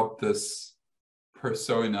put out this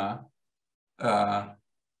persona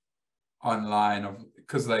online of,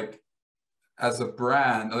 because like as a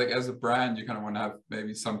brand you kind of want to have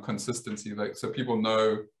maybe some consistency, like so people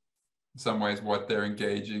know in some ways what they're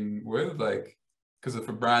engaging with, like, because if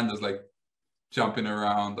a brand is like jumping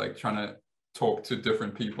around like trying to talk to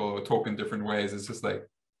different people or talk in different ways, it's just like,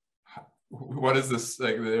 what is this?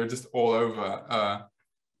 Like they're just all over.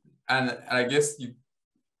 And I guess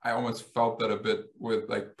I almost felt that a bit with,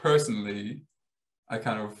 like, personally, I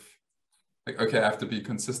kind of like, okay, I have to be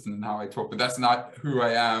consistent in how I talk, but that's not who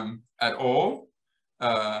I am at all.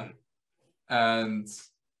 And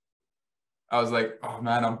I was like, oh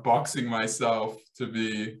man, I'm boxing myself to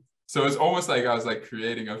be, so it's almost like I was like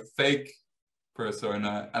creating a fake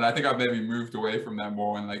persona. And I think I've maybe moved away from that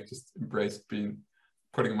more and like just embraced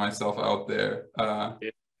putting myself out there.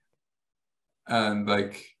 And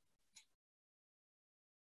like,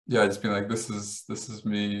 yeah, just being like, this is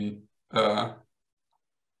me.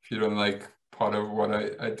 If you don't like part of what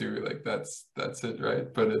I do, like that's it,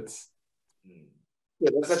 right? But it's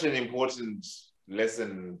that's such an important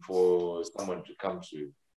lesson for someone to come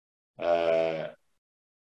to.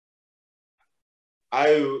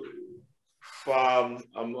 I'm far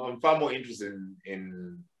more interested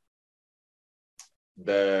in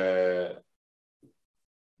the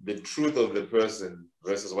truth of the person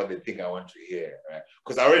versus what they think I want to hear, right?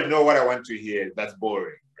 Because I already know what I want to hear. That's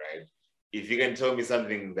boring, right? If you can tell me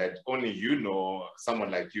something that only you know, someone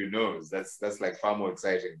like you knows, that's like far more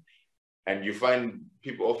exciting. And you find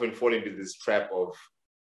people often fall into this trap of,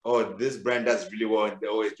 oh, this brand does really well and they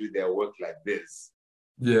always do their work like this.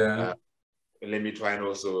 Yeah. Let me try and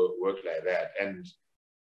also work like that. And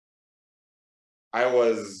I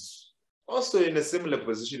was also in a similar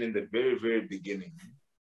position in the very, very beginning,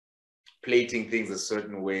 plating things a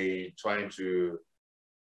certain way, trying to,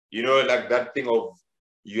 you know, like that thing of,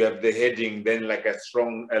 you have the heading, then like a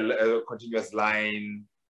strong, a continuous line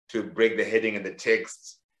to break the heading and the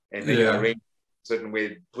text, and then you arrange a certain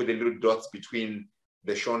way, put the little dots between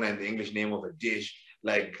the Shona and the English name of a dish,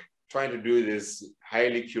 like trying to do this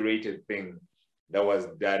highly curated thing that was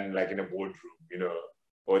done like in a boardroom, you know,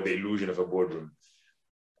 or the illusion of a boardroom.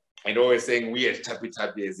 And always saying we at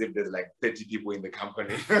Tapiwa as if there's like 30 people in the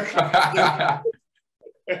company.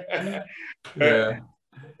 Yeah.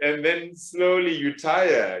 And then slowly you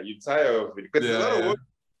tire of it, because there's a lot of work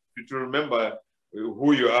to remember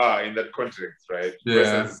who you are in that context, right?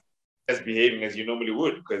 Yeah. Versus just behaving as you normally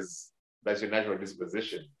would, because that's your natural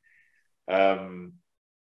disposition.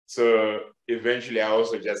 So eventually I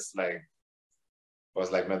also just like, I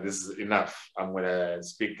was like, no, this is enough. I'm gonna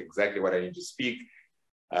speak exactly what I need to speak.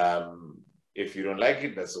 If you don't like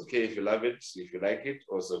it, that's okay. If you love it, if you like it,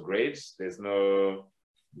 also great. There's no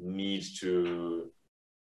need to,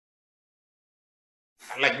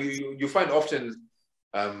 like you find often,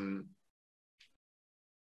 I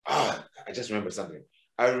just remembered something.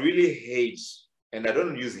 I really hate, and I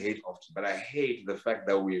don't use hate often, but I hate the fact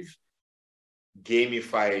that we've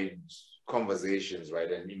gamified conversations,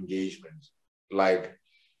 right, and engagement. Like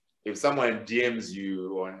if someone DMs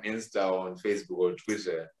you on Insta or on Facebook or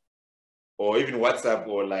Twitter, or even WhatsApp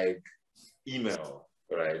or like email,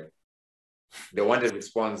 right? They wanted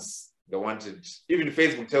response. They wanted, even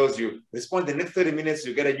Facebook tells you, respond the next 30 minutes,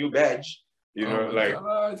 you get a new badge. You know, Oh my like,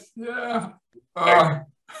 gosh, yeah.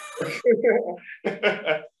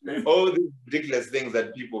 like all these ridiculous things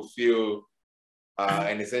that people feel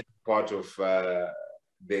an essential part of the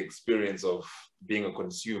experience of being a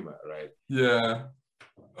consumer, right? Yeah.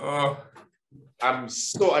 Oh. I'm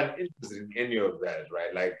so uninterested in any of that,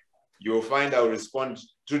 right? Like you'll find I'll respond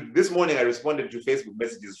to, this morning I responded to Facebook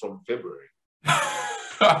messages from February.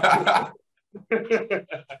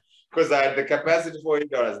 Because I had the capacity for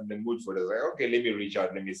it, I was in the mood for it. I was like, okay, let me reach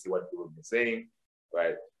out, let me see what people have been saying,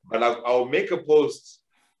 right? But I'll make a post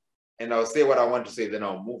and I'll say what I want to say, then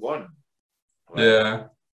I'll move on. Right? Yeah.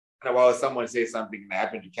 And while someone says something and I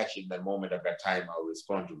happen to catch it in that moment at that time, I'll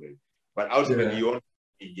respond to it. But ultimately, you want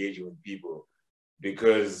to engage with people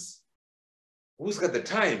because who's got the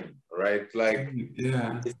time, right? Like,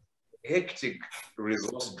 yeah, it's hectic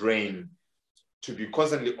resource drain to be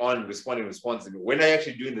constantly on responding responsibly when are you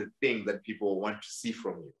actually doing the thing that people want to see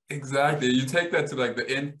from you. Exactly. You take that to like the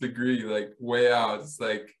nth degree, like way out. It's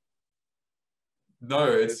like, no,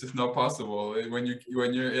 it's just not possible. When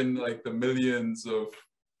you're in like the millions of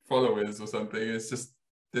followers or something, it's just,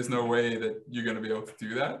 there's no way that you're going to be able to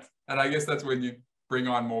do that. And I guess that's when you bring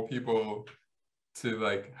on more people to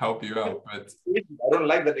like help you out. But I don't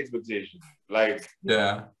like that expectation. Like,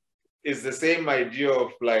 yeah, it's the same idea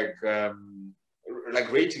of like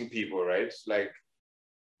rating people, right? Like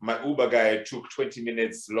my Uber guy took 20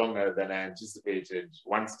 minutes longer than I anticipated,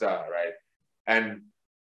 1 star, right? And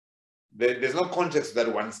there's no context to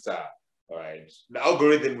that 1 star, right? The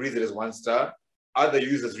algorithm reads it as 1 star, other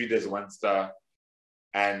users read it as 1 star,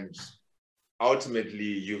 and ultimately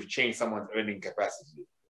you've changed someone's earning capacity.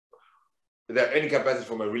 They're earning capacity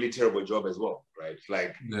from a really terrible job as well, right?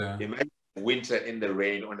 Like, imagine winter in the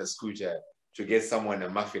rain on a scooter to get someone a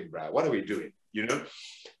muffin, bro. What are we doing? You know?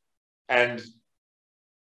 And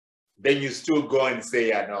then you still go and say,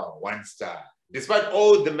 yeah, no, 1 star. Despite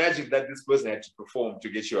all the magic that this person had to perform to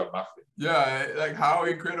get you a muffin. Yeah, like how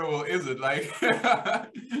incredible is it? Like,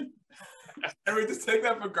 and we just take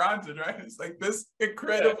that for granted, right? It's like this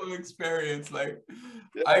incredible experience. Like,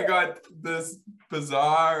 I got this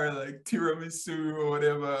bizarre like tiramisu or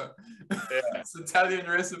whatever. It's Italian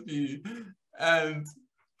recipe,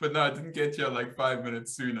 but no, it didn't get you like 5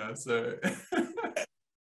 minutes sooner. So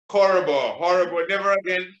horrible, never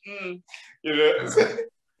again. You know.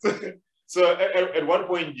 So at what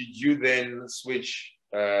point did you then switch?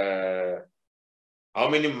 How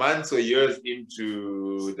many months or years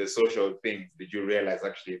into the social things did you realize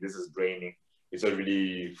actually this is draining? It's not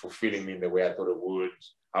really fulfilling me in the way I thought it would.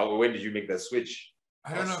 When did you make that switch?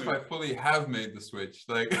 I don't know if I fully have made the switch.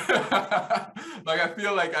 Like, like I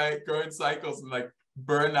feel like I go in cycles and like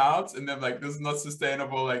burn out, and then like this is not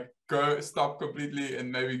sustainable. Like stop completely, and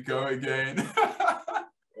maybe go again.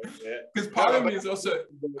 Because part of me is also,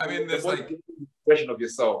 I mean, there's like expression of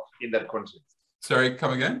yourself in that context. Sorry,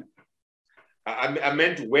 come again? I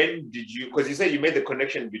meant when did you, because you said you made the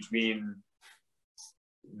connection between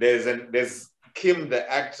there's Kim the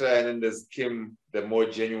actor and then there's Kim the more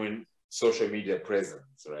genuine social media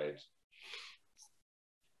presence, right?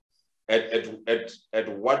 At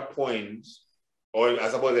what point, or I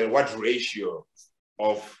suppose at what ratio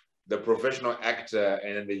of the professional actor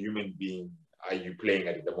and then the human being are you playing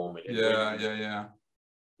at the moment? Yeah.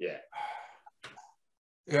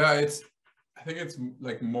 I think it's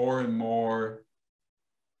like more and more.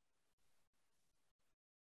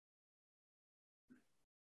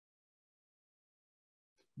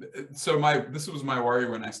 So this was my worry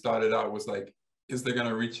when I started out, was like, is there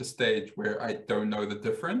gonna reach a stage where I don't know the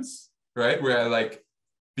difference, right? Where I like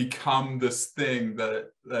become this thing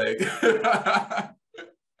that like,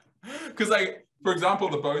 because like, for example,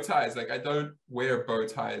 the bow ties, like I don't wear bow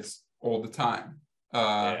ties all the time.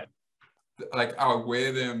 Like I'll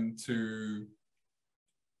wear them to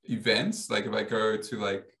events, like if I go to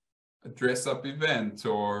like a dress-up event,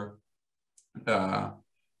 or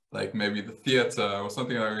like maybe the theater or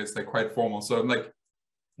something like that. It's like quite formal. So I'm like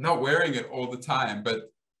not wearing it all the time,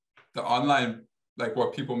 but the online, like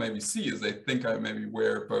what people maybe see is they think I maybe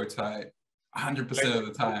wear a bow tie 100% of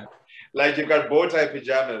the time. Like you've got bow tie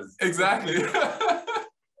pajamas. Exactly.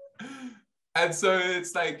 And so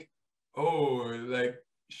it's like, oh, like,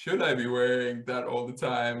 should I be wearing that all the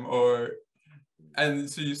time? Or, and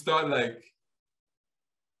so you start like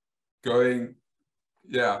going,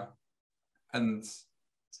 yeah. And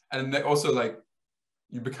also like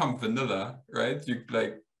you become vanilla, right? You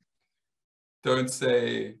like don't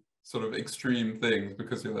say sort of extreme things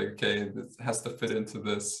because you're like, okay, this has to fit into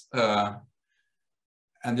this.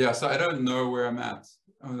 And yeah, so I don't know where I'm at.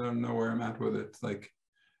 I don't know where I'm at with it. Like,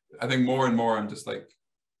 I think more and more I'm just like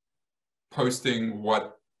posting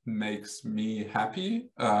what makes me happy.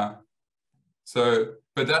 So,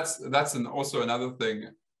 but that's also another thing,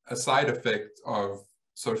 a side effect of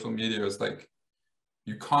social media is like,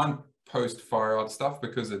 you can't post far out stuff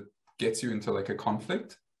because it gets you into like a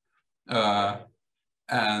conflict.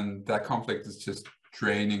 And that conflict is just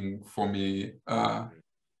draining for me.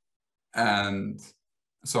 And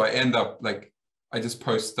so I end up like, I just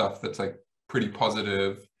post stuff that's like pretty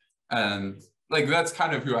positive, and like that's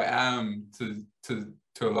kind of who I am to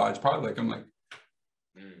a large part. Like I'm like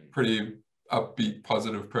pretty upbeat,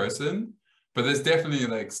 positive person, but there's definitely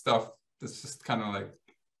like stuff that's just kind of like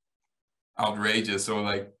outrageous, or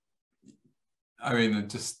like, I mean,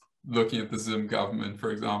 just looking at the Zim government,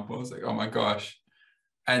 for example, it's like, oh my gosh.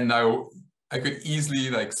 And I could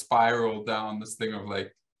easily like spiral down this thing of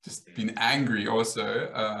like just being angry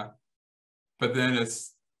also. But then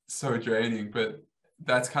it's so draining. But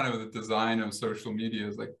that's kind of the design of social media,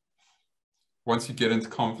 is like, once you get into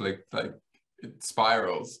conflict, like it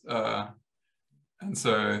spirals. And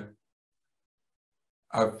so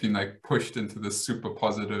I've been like pushed into this super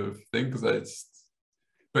positive thing because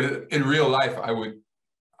but in real life, I would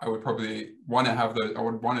probably want to have I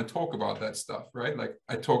would want to talk about that stuff, right? Like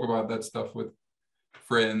I talk about that stuff with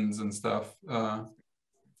friends and stuff.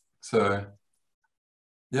 So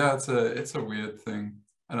yeah, it's a weird thing,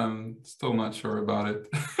 and I'm still not sure about it.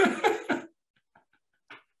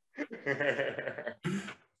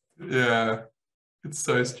 Yeah, it's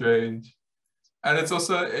so strange. And it's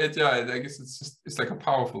also, I guess it's like a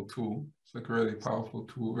powerful tool. It's like a really powerful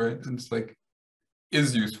tool, right? And it's like,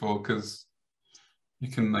 is useful because you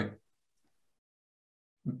can like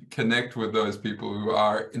connect with those people who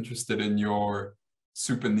are interested in your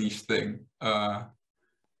super niche thing.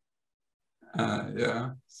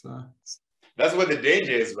 Yeah, so that's what the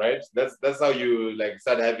danger is, right? That's how you like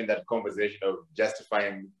start having that conversation of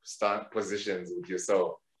justifying positions with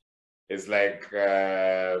yourself. It's like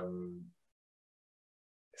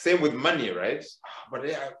same with money, right? But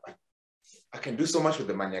yeah, I can do so much with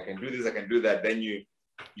the money. I can do this, I can do that. Then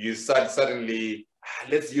you start suddenly,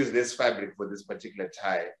 let's use this fabric for this particular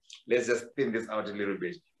tie. Let's just thin this out a little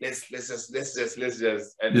bit. Let's just,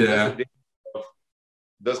 and yeah. that's the of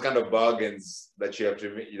those kind of bargains that you have to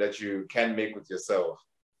make, that you can make with yourself.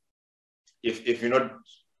 If you're not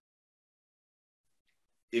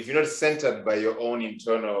centered by your own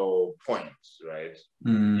internal point, right?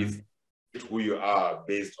 It's who you are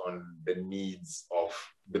based on the needs of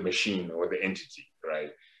the machine or the entity, right?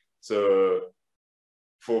 So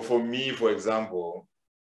for me, for example,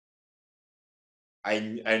 I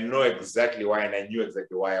know exactly why, and I knew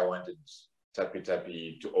exactly why I wanted Tapi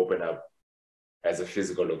Tapi to open up as a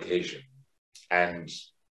physical location. And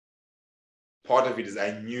part of it is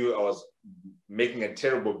I knew I was making a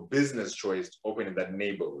terrible business choice to open in that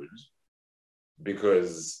neighborhood,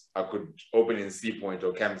 because I could open in Sea Point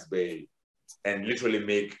or Camps Bay and literally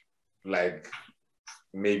make like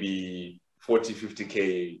maybe 40,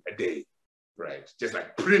 50K a day, right? Just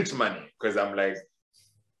like print money, because I'm like,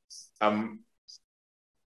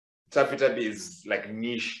 Tapi Tapi is like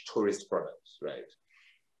niche tourist products, right?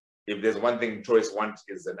 If there's one thing tourists want,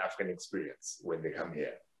 is an African experience when they come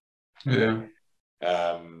here. Yeah.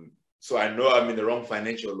 So I know I'm in the wrong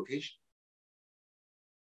financial location,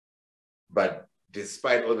 but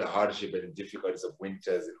despite all the hardship and the difficulties of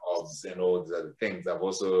winters and obs and all these other things, I've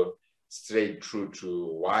also stayed true to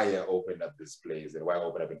why I opened up this place and why I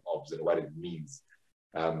opened up in obs and what it means.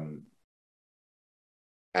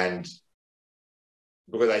 And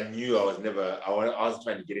because I knew I was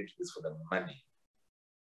trying to get into this for the money.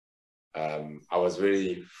 I was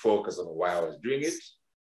very focused on why I was doing it.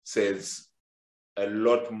 So it's a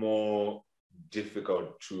lot more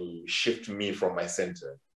difficult to shift me from my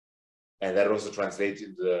center. And that also translates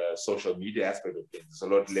into the social media aspect of things. It's a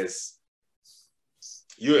lot less,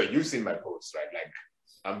 you've seen my posts, right? Like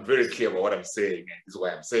I'm very clear about what I'm saying, and this is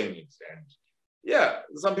why I'm saying it. And yeah,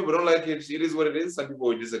 some people don't like it. It is what it is. Some people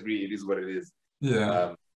will disagree. It is what it is.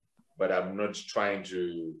 Yeah. But I'm not trying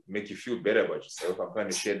to make you feel better about yourself. I'm trying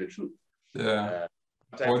to share the truth. Yeah.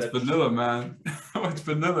 What's vanilla, man? What's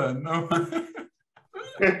vanilla? No.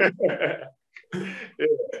 Yeah.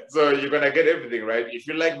 So you're gonna get everything, right? If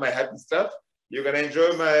you like my happy stuff, you're gonna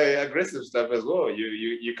enjoy my aggressive stuff as well.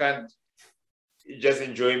 You can't just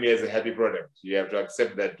enjoy me as a happy product. You have to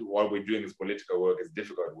accept that what we're doing is political work, is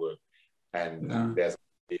difficult work, and there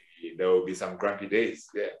will be some grumpy days.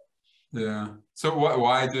 Yeah. Yeah. So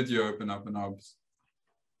why did you open up an obs?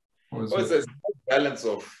 It's a balance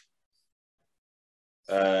of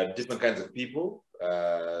different kinds of people,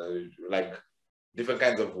 like different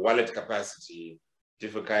kinds of wallet capacity,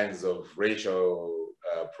 different kinds of racial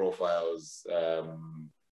profiles,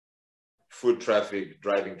 foot traffic,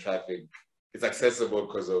 driving traffic. It's accessible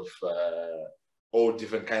because of all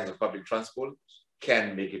different kinds of public transport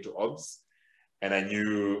can make it to obs. And I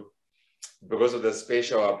knew because of the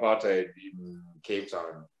spatial apartheid in Cape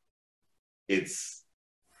Town,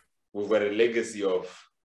 we've got a legacy of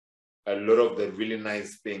a lot of the really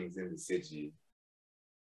nice things in the city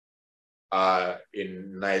are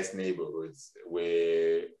in nice neighborhoods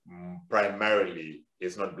where primarily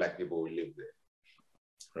it's not Black people who live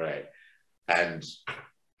there, right? And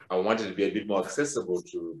I wanted to be a bit more accessible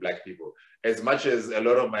to Black people. As much as a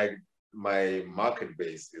lot of my market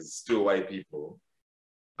base is still white people,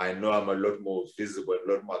 I know I'm a lot more visible, a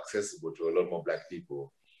lot more accessible to a lot more Black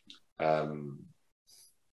people,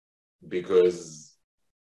 because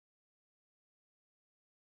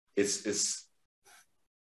it's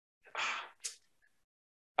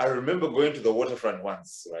I remember going to the waterfront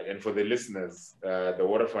once, right? And for the listeners, the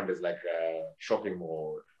waterfront is like a shopping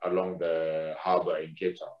mall along the harbor in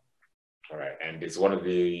Cape Town, all right? And it's one of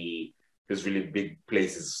these really big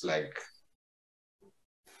places, like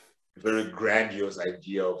very grandiose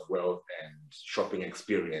idea of wealth and shopping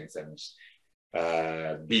experience and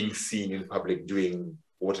being seen in public doing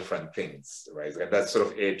waterfront things, right? It's got that sort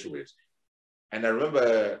of air to it. And I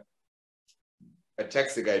remember a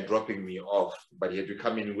taxi guy dropping me off, but he had to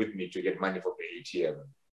come in with me to get money for the ATM.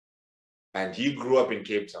 And he grew up in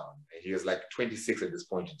Cape Town. And he was like 26 at this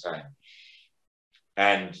point in time.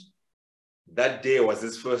 And that day was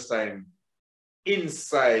his first time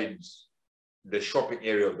inside the shopping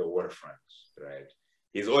area of the waterfront, right?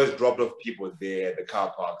 He's always dropped off people there, the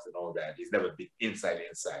car parks and all that. He's never been inside.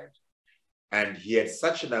 And he had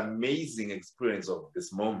such an amazing experience of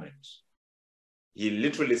this moment. He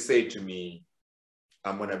literally said to me,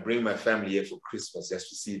 I'm gonna bring my family here for Christmas just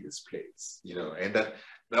to see this place, you know? And that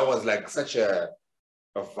was like such a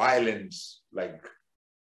violent, like,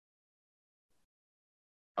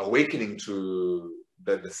 awakening to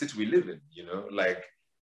the city we live in, you know? Like,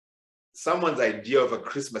 someone's idea of a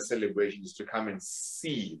Christmas celebration is to come and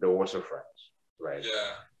see the waterfront, right?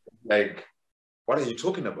 Yeah. Like, what are you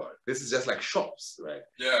talking about? This is just like shops, right?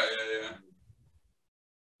 Yeah.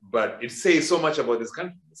 But it says so much about this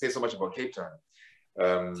country. It says so much about Cape Town.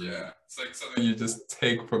 Yeah, it's like something you just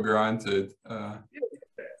take for granted.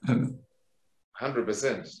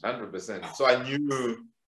 100%. So I knew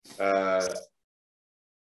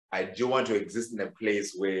I do want to exist in a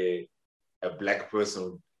place where a Black person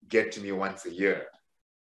will get to me once a year,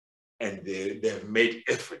 and they've made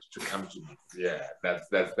effort to come to me. Yeah, that's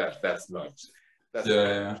not.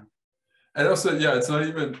 Yeah. And also, yeah, it's not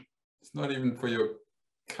even for your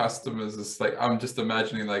customers. It's like I'm just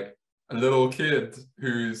imagining like a little kid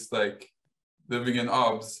who's like living in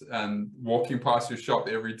obs and walking past your shop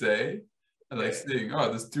every day and like seeing,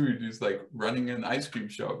 oh, this dude who's like running an ice cream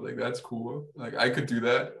shop, like that's cool. Like I could do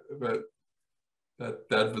that, but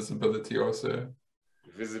that visibility also.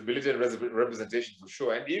 Visibility and representation for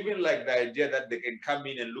sure. And even like the idea that they can come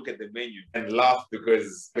in and look at the menu and laugh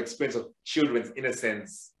because the experience of children's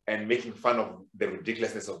innocence and making fun of the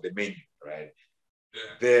ridiculousness of the menu, right?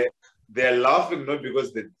 Yeah. They're laughing not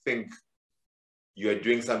because they think you are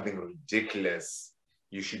doing something ridiculous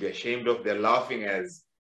you should be ashamed of. They're laughing as,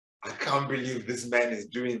 I can't believe this man is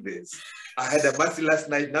doing this. I had a Masi last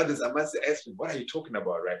night, now there's a Masi ice cream. What are you talking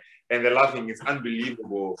about, right? And they're laughing, it's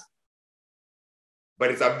unbelievable.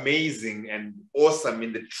 But it's amazing and awesome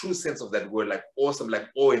in the true sense of that word, like awesome, like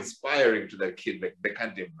awe-inspiring to that kid. Like they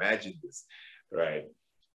can't imagine this, right?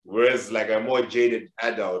 Whereas like a more jaded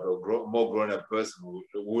adult or more grown-up person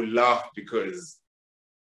will laugh because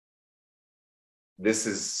this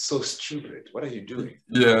is so stupid. What are you doing?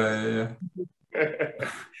 Yeah.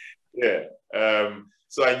 Yeah.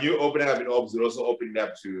 So I knew opening up in obs would also open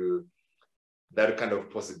up to that kind of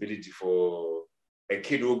possibility for a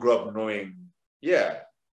kid who grew up knowing, yeah,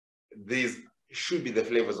 these should be the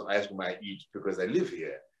flavors of ice cream I eat because I live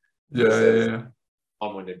here. Yeah.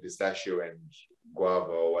 Almond and pistachio and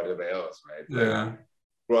guava or whatever else, right? Yeah. Like,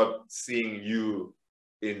 grew up seeing you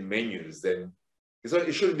in menus, then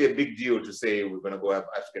it shouldn't be a big deal to say we're going to go have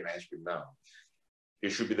African ice cream now. It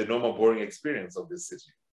should be the normal boring experience of this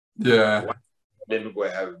city. Yeah. Let me go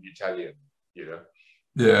have Italian, you know?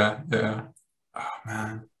 Yeah. Oh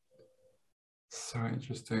man, so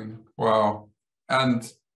interesting. Wow.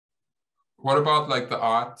 And what about like the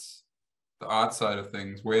art side of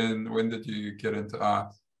things? When did you get into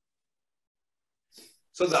art?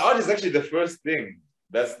 So the art is actually the first thing.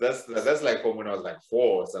 That's like from when I was like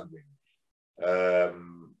 4 or something.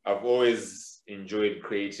 I've always enjoyed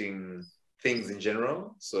creating things in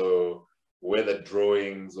general. So whether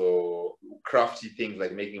drawings or crafty things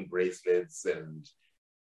like making bracelets and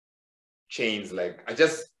chains, like I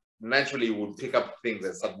just naturally would pick up things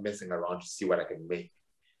and start messing around to see what I can make.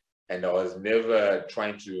 And I was never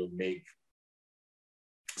trying to make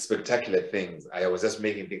spectacular things. I was just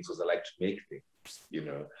making things because I like to make things, you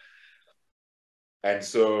know. And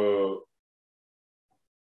so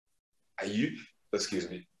I used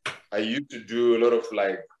to do a lot of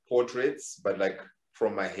like portraits, but like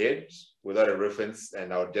from my head without a reference,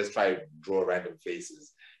 and I would just try to draw random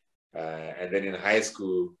faces. And then in high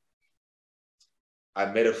school, I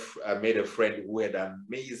met a friend who had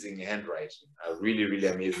amazing handwriting, a really, really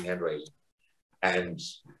amazing handwriting. And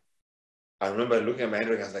I remember looking at my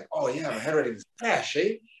handwriting, I was like, oh yeah, my handwriting is trash,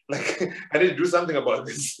 eh? Like, I need to do something about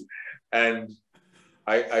this. And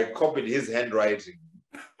I copied his handwriting.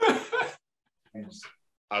 And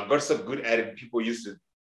I got so good at it, people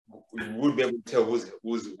would be able to tell who's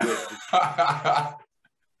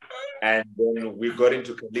And then we got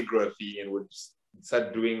into calligraphy and would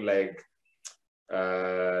start doing like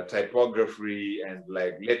typography and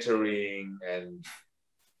like lettering and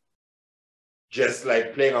just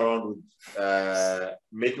like playing around with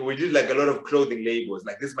we did like a lot of clothing labels.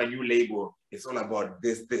 Like, this is my new label. It's all about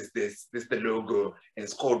this, the logo, and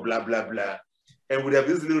it's called blah, blah, blah. And we'd have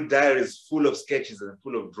these little diaries full of sketches and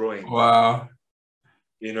full of drawings. Wow.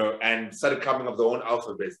 You know, and started coming up with their own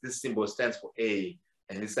alphabets. This symbol stands for A,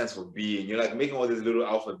 and this stands for B. And you're like making all these little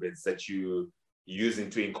alphabets that you using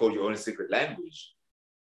to encode your own secret language.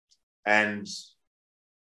 And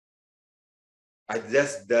I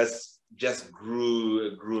just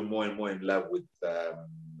grew more and more in love with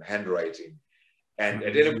handwriting. And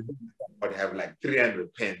at any point, I'd have like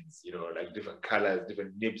 300 pens, you know, like different colors,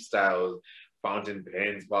 different nib styles, fountain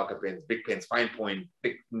pens, marker pens, big pens, fine point,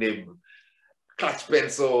 thick nib, clutch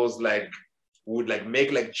pencils. Like, would like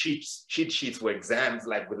make like cheat sheets for exams,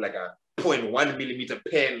 like with like a 0.1 millimeter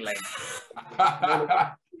pen, like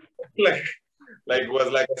like it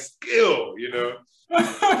was like a skill, you know.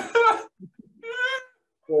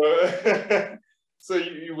 So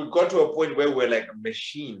we got to a point where we're like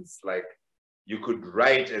machines, like you could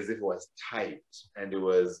write as if it was typed, and it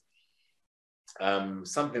was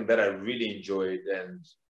something that I really enjoyed. And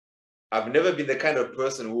I've never been the kind of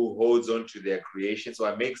person who holds on to their creation, so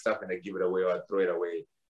I make stuff and I give it away or I throw it away.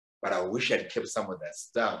 But I wish I'd kept some of that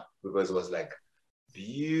stuff because it was like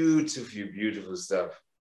beautiful stuff.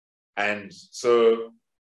 And so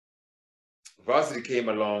varsity came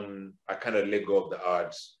along, I kind of let go of the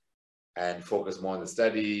art and focused more on the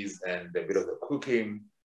studies and a bit of the cooking.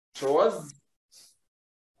 So it was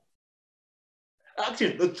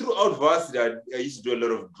actually throughout varsity, I used to do a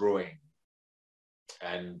lot of drawing,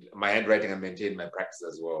 and my handwriting I maintained my practice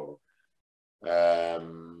as well.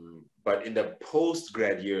 But in the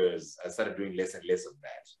post-grad years, I started doing less and less of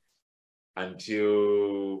that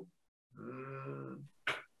until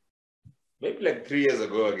maybe like 3 years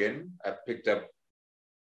ago again, I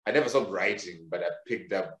never stopped writing, but I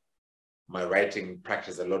picked up my writing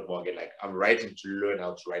practice a lot more again. Like, I'm writing to learn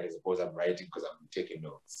how to write as opposed to I'm writing because I'm taking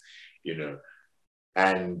notes, you know.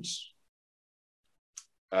 And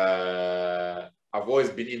I've always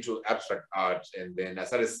been into abstract art, and then I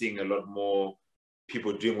started seeing a lot more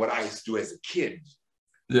people doing what I used to do as a kid.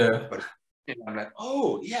 Yeah. But I'm like,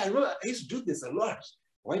 oh yeah, I remember I used to do this a lot.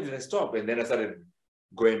 Why did I stop? And then I started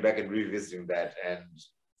going back and revisiting that, and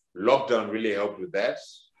lockdown really helped with that.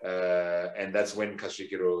 And that's when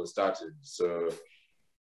Kashikiro started. So,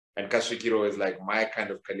 and Kashikiro is like my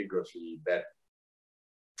kind of calligraphy that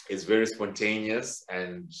is very spontaneous,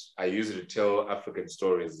 and I use it to tell African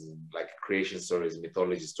stories, like creation stories,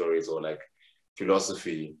 mythology stories, or like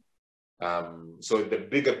philosophy. So the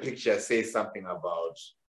bigger picture says something about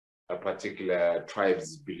a particular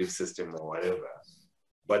tribe's belief system or whatever,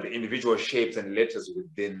 but the individual shapes and letters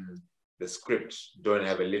within the script don't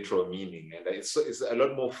have a literal meaning, and it's a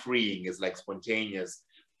lot more freeing. It's like spontaneous,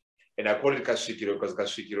 And I call it Kashikiro because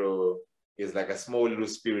Kashikiro is like a small little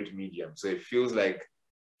spirit medium. So it feels like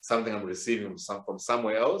something I'm receiving from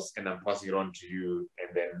somewhere else, and I'm passing it on to you, and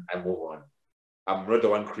then I move on. I'm not the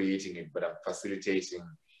one creating it, but I'm facilitating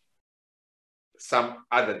some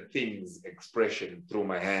other things, expression through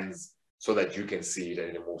my hands so that you can see it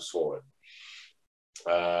and it moves forward.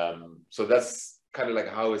 So that's kind of like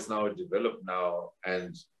how it's now developed now.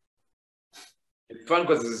 And it's fun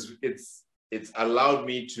because it's allowed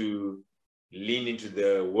me to lean into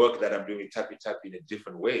the work that I'm doing with Tapi Tapi in a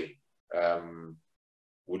different way.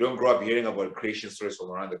 We don't grow up hearing about creation stories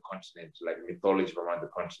from around the continent, like mythology from around the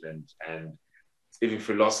continent, and even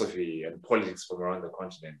philosophy and politics from around the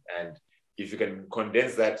continent. And if you can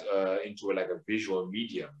condense that into like a visual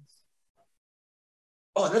medium,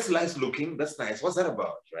 oh, that's nice looking, that's nice, what's that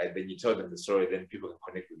about, right? Then you tell them the story, then people can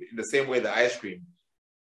connect with it. In the same way, the ice cream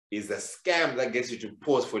is a scam that gets you to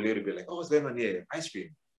pause for a little bit, like, oh, what's going on here? Ice cream.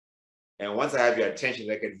 And once I have your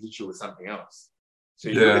attention, I can hit you with something else. So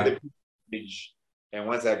you look at the page, and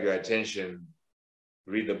once I have your attention,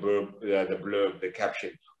 read the blurb, the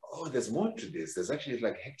caption. Oh, there's more to this. There's actually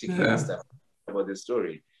like hectic stuff about this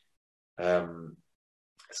story.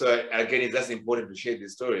 So again, it's just important to share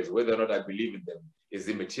these stories. Whether or not I believe in them is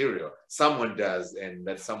immaterial. Someone does, and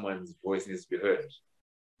that someone's voice needs to be heard.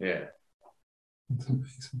 Yeah. That's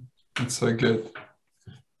amazing. That's so good.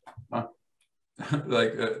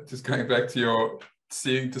 Like just going back to your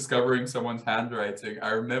discovering someone's handwriting. I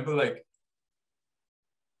remember like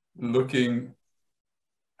looking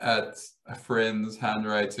at a friend's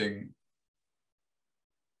handwriting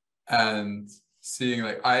and seeing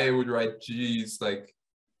like I would write G's like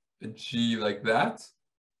a G like that,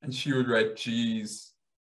 and she would write G's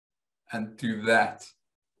and do that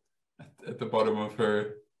at the bottom of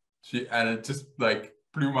her G, and it just like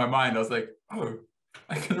blew my mind. I was like, oh,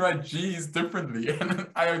 I can write G's differently, and then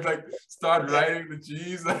I would like start writing the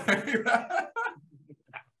G's like that.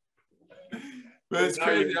 But it's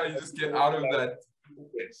crazy how you just get out of that.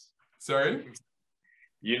 Sorry?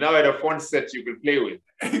 You now had a font set you can play with.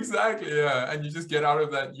 Exactly, yeah. And you just get out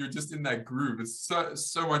of that, you're just in that groove. It's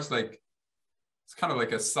so much like, it's kind of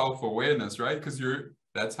like a self-awareness, right? Because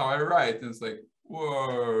that's how I write. And it's like,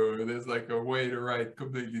 whoa, there's like a way to write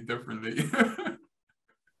completely differently.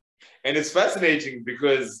 And it's fascinating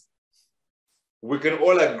because we can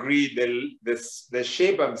all agree that the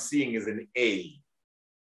shape I'm seeing is an A.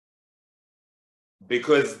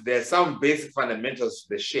 Because there's some basic fundamentals to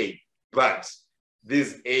the shape, but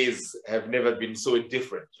these A's have never been so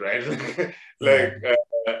different, right?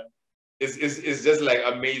 It's just like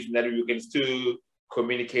amazing that we can still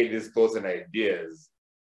communicate these thoughts and ideas,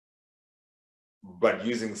 but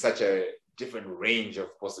using such a different range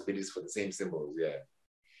of possibilities for the same symbols.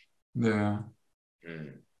 Yeah.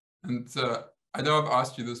 And I know I've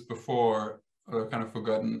asked you this before, but I've kind of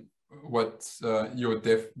forgotten. What's do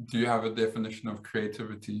you have a definition of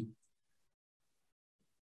creativity?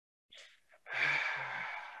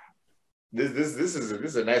 This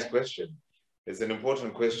is a nice question. It's an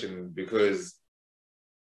important question because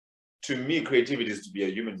to me, creativity is to be a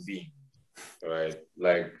human being, right?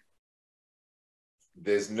 Like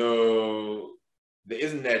there isn't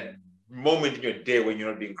that moment in your day when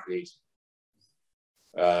you're not being creative.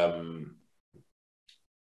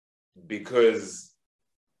 Because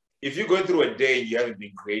if you go through a day and you haven't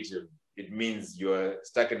been creative, it means you're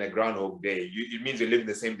stuck in a Groundhog Day. It means you're living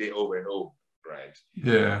the same day over and over, right?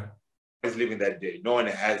 Yeah. Is living that day. No one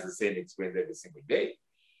has the same experience every single day.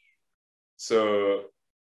 So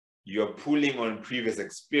you're pulling on previous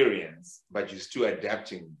experience, but you're still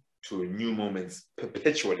adapting to new moments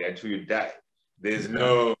perpetually until you die. There's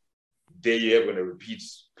no day you're ever going to repeat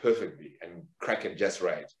perfectly and crack it just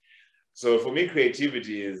right. So for me,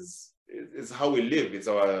 creativity is how we live. It's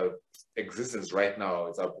our existence right now.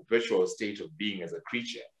 It's our perpetual state of being as a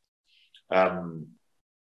creature.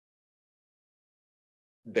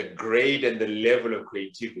 The grade and the level of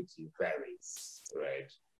creativity varies,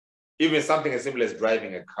 right? Even something as simple as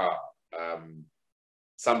driving a car.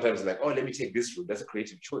 Sometimes like, oh, let me take this route. That's a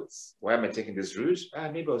creative choice. Why am I taking this route?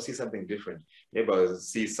 Maybe I'll see something different. Maybe I'll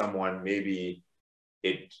see someone, maybe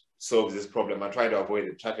it solves this problem. I'm trying to avoid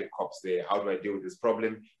the traffic cops there. How do I deal with this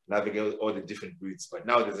problem? Navigate all the different routes. But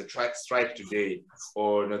now there's a strike today,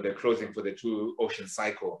 or they're closing for the 2 ocean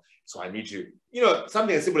cycle. So I need to,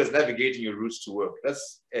 something as simple as navigating your routes to work.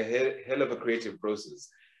 That's a hell of a creative process.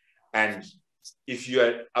 And if you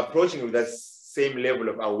are approaching with that same level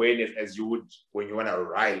of awareness as you would when you want to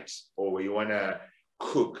write or when you want to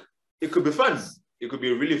cook, it could be fun. It could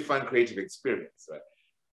be a really fun creative experience. Right?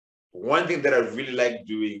 One thing that I really like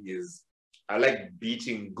doing is I like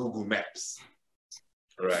beating Google Maps,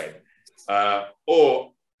 right?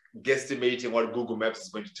 or guesstimating what Google Maps is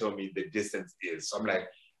going to tell me the distance is. So I'm like,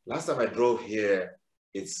 last time I drove here,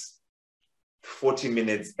 it's 40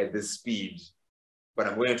 minutes at this speed, but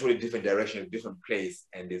I'm going to a different direction, a different place.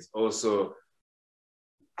 And it's also,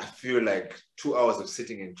 I feel like 2 hours of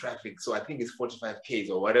sitting in traffic. So I think it's 45 Ks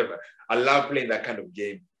or whatever. I love playing that kind of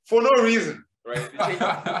game for no reason, right?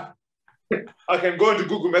 I can go into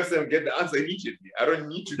Google Maps and get the answer immediately. I don't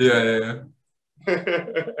need to do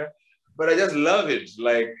But I just love it.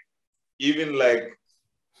 Like, even like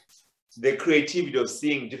the creativity of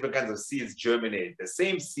seeing different kinds of seeds germinate, the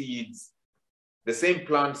same seeds, the same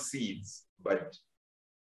plant seeds, but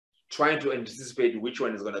trying to anticipate which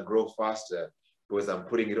one is going to grow faster because I'm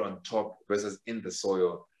putting it on top versus in the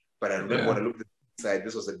soil. But I remember when I looked at the side,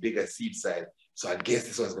 this was a bigger seed side. So I guess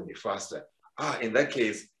this one's going to be faster. In that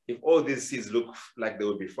case, if all these seeds look like they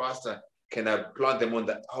will be faster, can I plant them on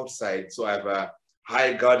the outside? So I have a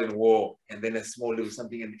high garden wall and then a small little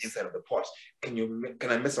something in the inside of the pot.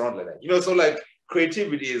 Can I mess around like that? You know, so like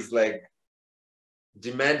creativity is like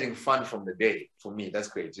demanding fun from the day. For me, that's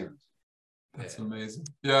creativity. That's amazing.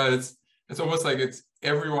 Yeah, it's almost like it's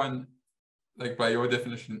everyone, like by your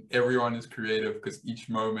definition, everyone is creative because each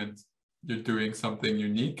moment you're doing something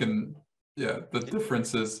unique. And yeah, the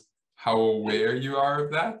difference is how aware you are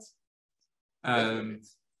of that. And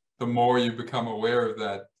the more you become aware of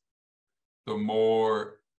that, the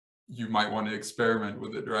more you might want to experiment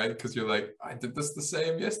with it, right? Because you're like, I did this the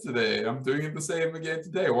same yesterday. I'm doing it the same again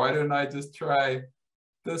today. Why don't I just try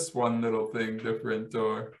this one little thing different?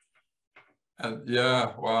 Or,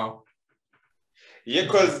 yeah, wow. Yeah,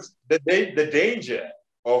 because the danger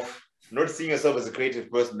of not seeing yourself as a creative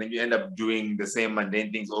person, then you end up doing the same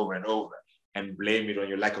mundane things over and over and blame it on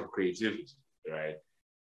your lack of creativity, right?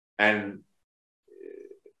 And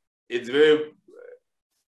it's very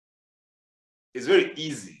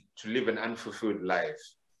easy to live an unfulfilled life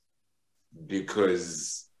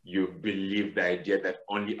because you believe the idea that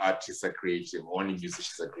only artists are creative, only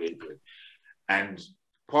musicians are creative. And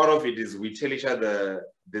part of it is we tell each other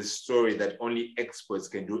this story that only experts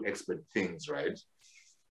can do expert things, right?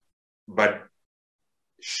 But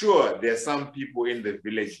sure, there are some people in the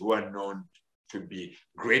village who are known to be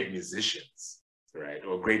great musicians, right?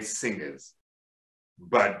 Or great singers.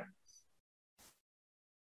 But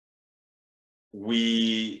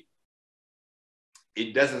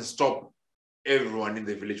it doesn't stop everyone in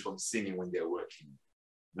the village from singing when they're working,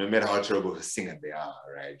 no matter how terrible a singer they are,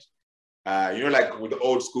 right? You know, like with the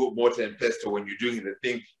old school mortar and pestle, when you're doing the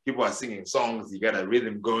thing, people are singing songs, you got a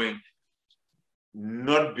rhythm going,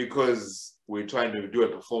 not because we're trying to do a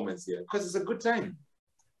performance here, because it's a good time,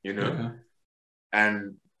 you know? Yeah.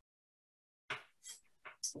 And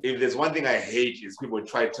if there's one thing I hate is people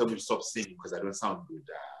try to tell me to stop singing because I don't sound good.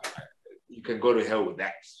 You can go to hell with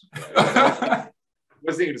that. Right? I'm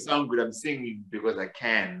not singing to sound good, I'm singing because I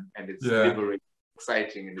can, and it's liberating,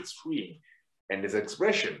 exciting, and it's free, and it's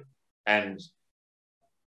expression. And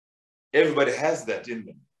everybody has that in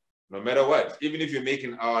them, no matter what. Even if you're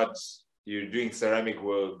making art, you're doing ceramic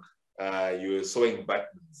work, you're sewing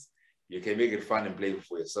buttons, you can make it fun and playful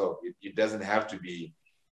for yourself. It doesn't have to be,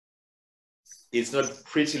 it's not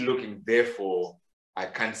pretty looking, therefore I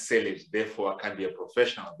can't sell it, therefore I can't be a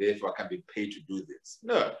professional, therefore I can't be paid to do this.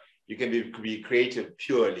 No, you can be creative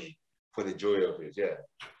purely for the joy of it,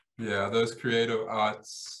 Yeah, those creative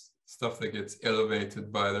arts, stuff that gets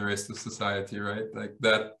elevated by the rest of society, right? Like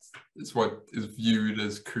that is what is viewed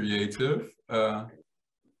as creative, but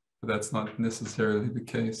that's not necessarily the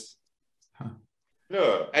case.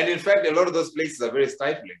 No, and in fact, a lot of those places are very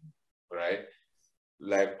stifling, right?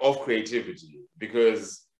 Like of creativity,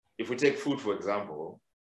 because if we take food, for example,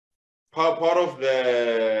 part of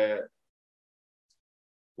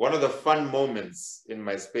one of the fun moments in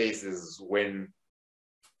my space is when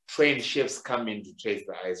trained chefs come in to taste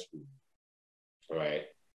the ice cream, right?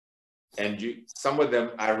 And some of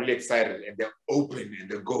them are really excited and they're open and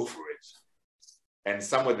they go for it. And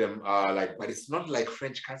some of them are like, but it's not like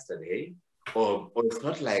French custard, eh? Or it's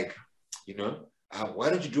not like, you know, why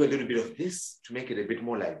don't you do a little bit of this to make it a bit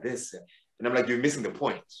more like this? And I'm like, you're missing the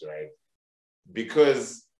point, right?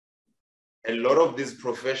 Because a lot of these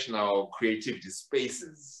professional creativity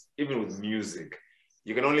spaces, even with music,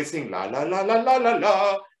 you can only sing la, la, la, la, la, la,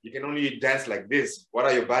 la. You can only dance like this. What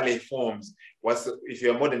are your ballet forms? If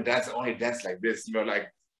you're a modern dancer, only dance like this? You know,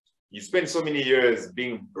 like you spend so many years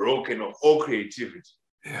being broken of all creativity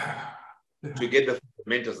to get the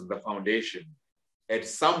fundamentals and the foundation. At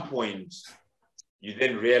some point, you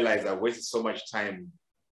then realize I wasted so much time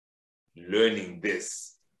learning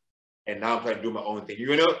this. And now I'm trying to do my own thing.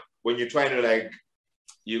 You know, when you're trying to like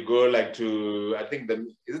you go like to, I think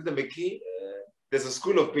is it the McKay? There's a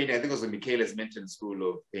school of painting, I think it was the Michaelis Menten School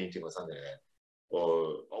of Painting or something like that,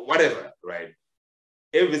 or whatever, right?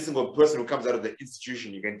 Every single person who comes out of the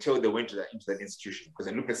institution, you can tell they went into that institution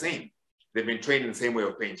because they look the same. They've been trained in the same way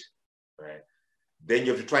of painting, right? Then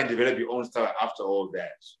you have to try and develop your own style after all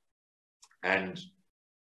that. And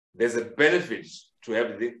there's a benefit to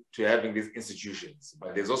having these institutions,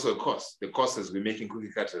 but there's also a cost. The cost is we're making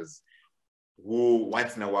cookie cutters who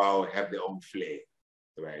once in a while have their own flair,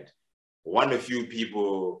 right? One or few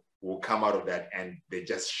people will come out of that and they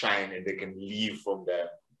just shine and they can leave from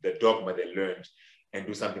the dogma they learned and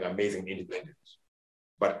do something amazing independent.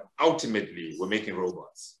 But ultimately, we're making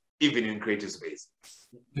robots, even in creative spaces.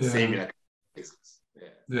 Yeah. Same in spaces. Yeah.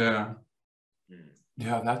 Yeah.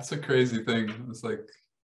 Yeah, that's a crazy thing. It's like,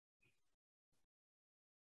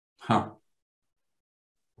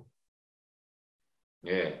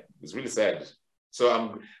 Yeah, it's really sad.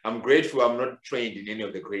 So I'm grateful I'm not trained in any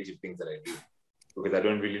of the creative things that I do because I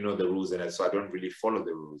don't really know the rules, and so I don't really follow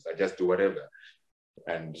the rules. I just do whatever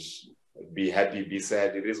and be happy, be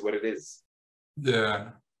sad. It is what it is. Yeah.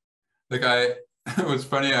 Like it was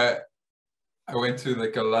funny. I went to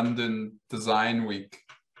like a London design week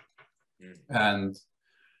and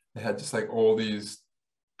they had just like all these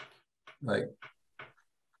like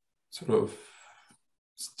sort of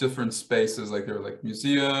different spaces, like there were like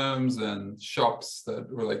museums and shops that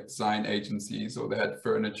were like design agencies, or they had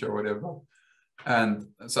furniture or whatever. And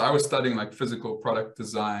so I was studying like physical product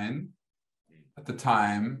design at the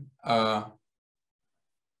time,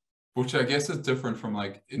 which I guess is different from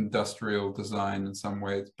like industrial design in some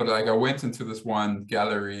ways. But like I went into this one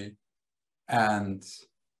gallery and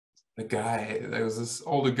there was this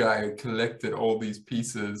older guy who collected all these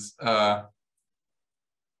pieces.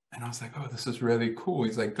 And I was like, oh, this is really cool.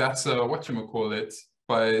 He's like, that's whatchamacallit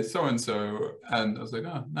by so-and-so. And I was like,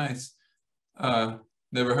 oh, nice.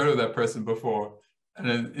 Never heard of that person before. And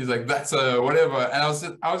then he's like, that's whatever. And I was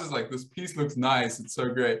just like, this piece looks nice. It's so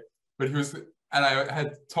great. But and I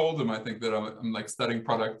had told him, I think, that I'm like studying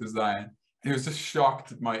product design. And he was just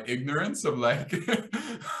shocked at my ignorance of like,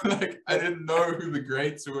 like I didn't know who the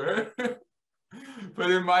greats were.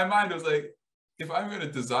 But in my mind, I was like, if I'm going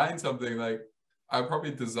to design something, like, I'll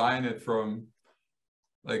probably design it from,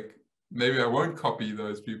 like, maybe I won't copy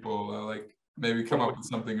those people, like maybe come up with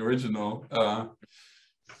something original.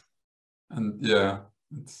 And yeah,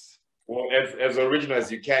 it's... Well, as original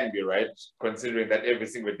as you can be, right? Considering that every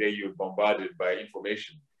single day you're bombarded by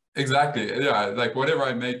information. Exactly, yeah, like whatever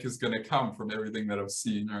I make is going to come from everything that I've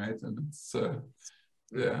seen, right? And it's,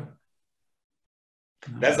 yeah.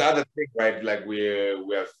 That's the other thing, right? Like we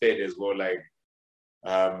are fed as well, like,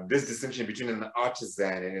 this distinction between an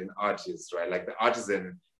artisan and an artist, right? Like the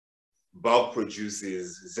artisan bulk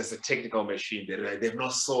produces, it's just a technical machine. They've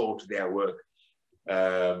not sold their work,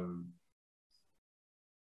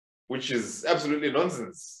 which is absolutely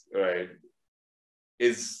nonsense, right?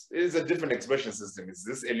 It's a different expression system. It's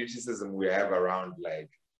this elitism we have around like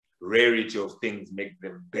rarity of things make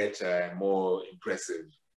them better and more impressive.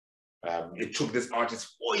 It took this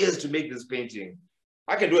artist 4 years to make this painting.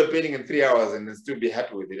 I can do a painting in 3 hours and then still be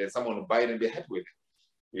happy with it, and someone will buy it and be happy with it.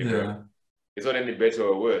 You know, it's not any better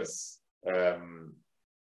or worse. Yeah,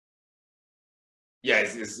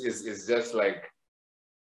 it's just like,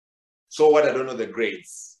 so what? I don't know the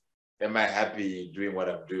grades. Am I happy doing what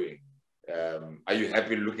I'm doing? Are you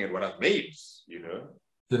happy looking at what I've made? You know?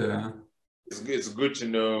 Yeah. It's good to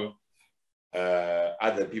know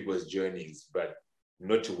other people's journeys, but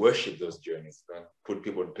not to worship those journeys. Don't put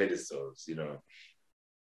people on pedestals. You know.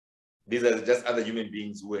 These are just other human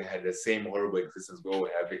beings who had the same horrible existence we're all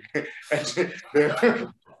having.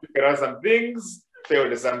 There are some things, fail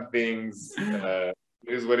to some things. It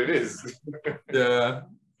is what it is. Yeah.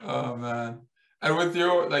 Oh man. And with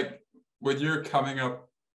your, like, when you're coming up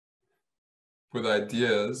with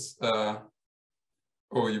ideas, oh,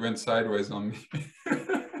 you went sideways on me.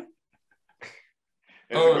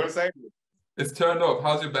 Oh, sideways? It's turned off.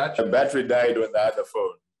 How's your battery? The battery died on the other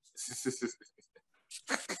phone.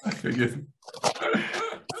 I figured.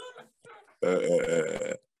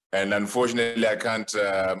 And unfortunately, I can't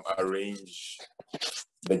arrange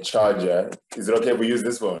the charger. Is it okay if we use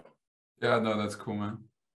this phone? Yeah, no, that's cool, man.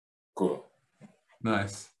 Cool.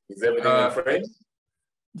 Nice. Is everything in frame?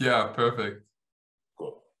 Yeah, perfect.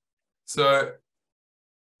 Cool. So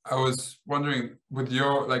I was wondering, with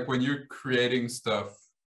your, like, when you're creating stuff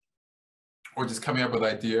or just coming up with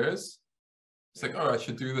ideas, it's like, oh, I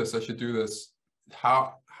should do this, I should do this.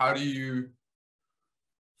 How do you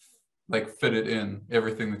like fit it in,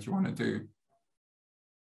 everything that you want to do?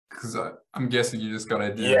 Because I'm guessing you just got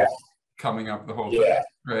ideas. coming up the whole Yeah. time,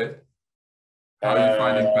 right? How are you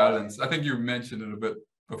finding balance? I think you mentioned it a bit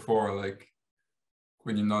before, like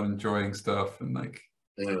when you're not enjoying stuff and like.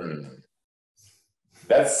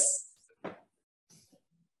 That's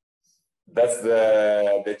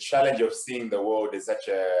the challenge of seeing the world as such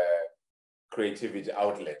a creativity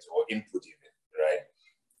outlet or input even, right?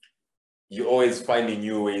 You're always finding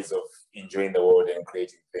new ways of enjoying the world and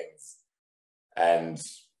creating things. And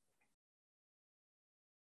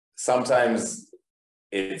sometimes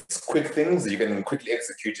it's quick things you can quickly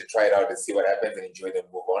execute and try it out and see what happens and enjoy it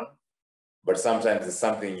and move on. But sometimes it's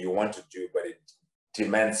something you want to do, but it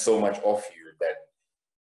demands so much of you that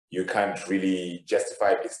you can't really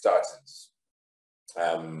justifiably start it.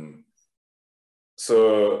 So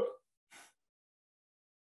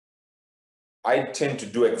I tend to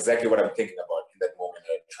do exactly what I'm thinking about in that moment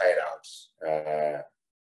and try it out,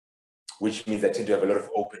 which means I tend to have a lot of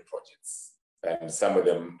open projects. And some of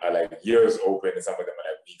them are like years open and some of them are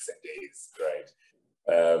like weeks and days, right?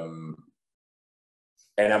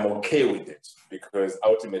 And I'm okay with it because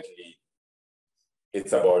ultimately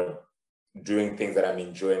it's about doing things that I'm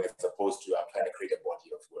enjoying as opposed to I'm trying to create a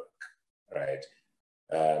body of work, right?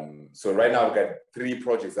 So right now I've got 3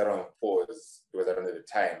 projects that are on pause because I don't have the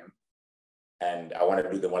time and I want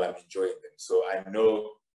to do them while I'm enjoying them. So I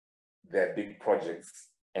know they're big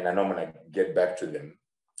projects and I know I'm going to get back to them.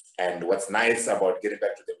 And what's nice about getting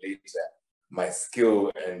back to them later, my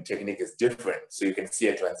skill and technique is different. So you can see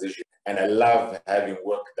a transition. And I love having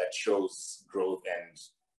work that shows growth and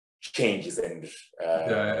changes and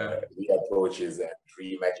reapproaches and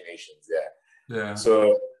reimaginations. Yeah.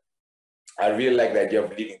 So I really like the idea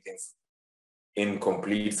of leaving things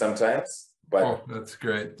incomplete sometimes. But that's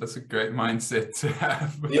great. That's a great mindset to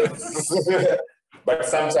have. Yes. But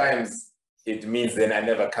sometimes it means then I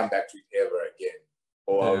never come back to it ever again.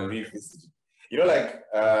 Or I'll revisit it. You know, like,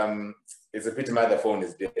 it's a pity my other phone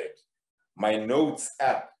is dead. My notes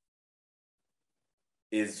app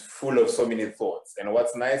is full of so many thoughts. And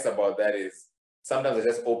what's nice about that is sometimes I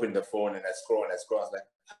just open the phone and I scroll and I scroll. I was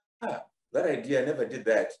like, that idea, I never did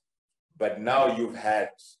that. But now you've had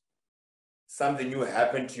something new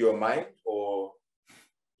happen to your mind, or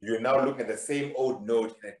you're now looking at the same old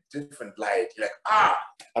note in a different light. You're like,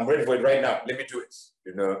 I'm ready for it right now. Let me do it.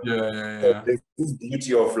 You know? Yeah. There's this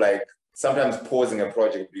beauty of like sometimes pausing a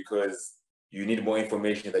project because you need more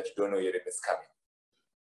information that you don't know yet if it's coming.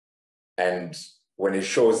 And when it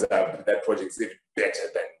shows up, that project is even better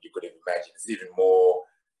than you could have imagined. It's even more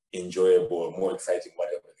enjoyable, more exciting,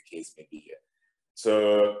 whatever the case may be.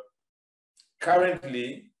 So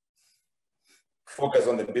currently, focus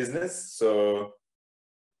on the business. So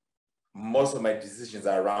most of my decisions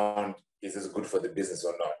are around, is this good for the business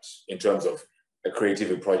or not, in terms of a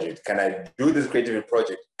creativity project. Can I do this creativity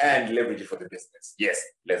project and leverage it for the business? Yes,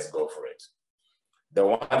 let's go for it. The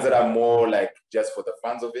ones that are more like just for the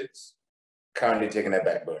fun of it, currently taking a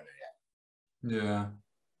back burner. Yeah.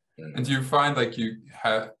 And do you find like you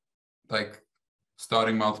have like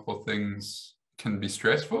starting multiple things can be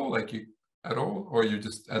stressful, like you at all, or you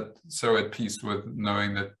just so at peace with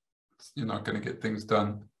knowing that you're not going to get things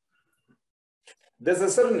done? There's a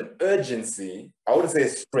certain urgency. I wouldn't say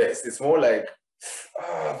stress. It's more like,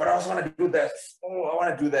 but I also want to do that. Oh, I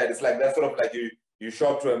want to do that. It's like that sort of like you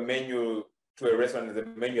show up to a menu, to a restaurant, and the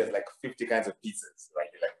menu has like 50 kinds of pizzas. Right?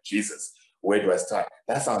 You're like, Jesus, where do I start?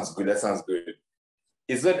 That sounds good. That sounds good.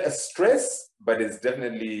 It's not a stress, but it's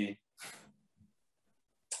definitely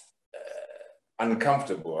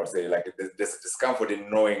uncomfortable. I'd say like there's a discomfort in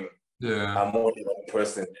knowing I'm more than one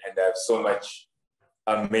person and I have so much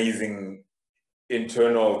amazing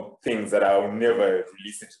internal things that I'll never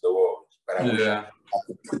release into the world, but I wish I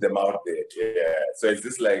could put them out there. Yeah. So it's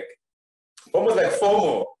just like almost like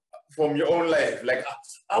FOMO from your own life. Like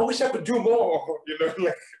I wish I could do more. You know,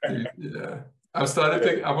 like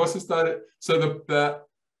I've also started. So the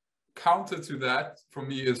counter to that for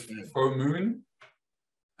me is FOMO,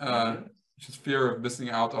 which is fear of missing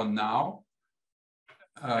out on now.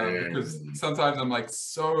 Because sometimes I'm like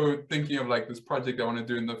so thinking of like this project I want to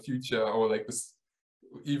do in the future, or like this,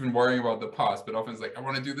 even worrying about the past, but often it's like, I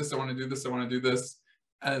want to do this, I want to do this, I want to do this.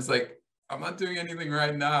 And it's like, I'm not doing anything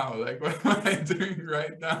right now. Like, what am I doing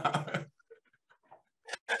right now?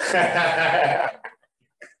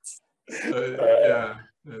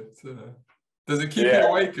 Does it keep you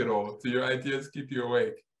awake at all? Do your ideas keep you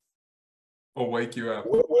awake or wake you up?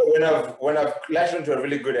 When I've latched onto a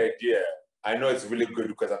really good idea, I know it's really good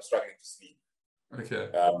because I'm struggling to sleep. Okay.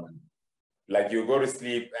 Like you go to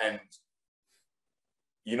sleep and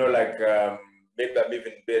you know, like maybe I'm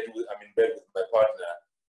in bed with my partner,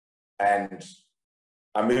 and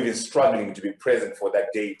I'm even struggling to be present for that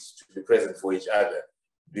date, to be present for each other.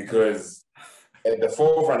 Because at the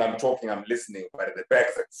forefront, I'm talking, I'm listening, but at the back,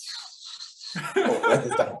 it's like, oh, write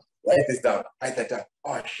this down, write this down, write that down.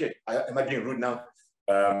 Oh, shit, am I being rude now?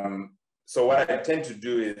 So what I tend to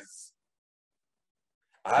do is,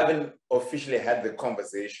 I haven't officially had the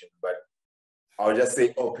conversation, but I'll just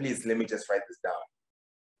say, oh, please, let me just write this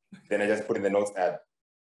down. Then I just put in the notes app.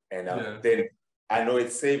 And then I know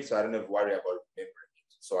it's safe, so I don't have to worry about remembering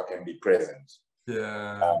it, so I can be present.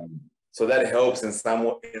 Yeah. So that helps in some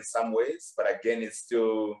ways, but again, it's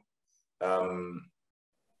still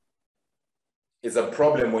it's a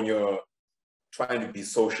problem when you're trying to be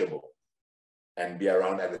sociable and be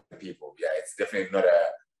around other people. Yeah, it's definitely not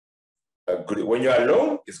a good. When you're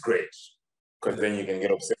alone, it's great because then you can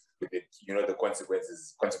get obsessed with it. You know the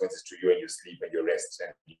consequences to you and your sleep and your rest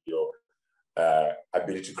and your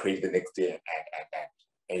ability to create the next day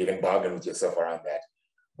and you can bargain with yourself around that.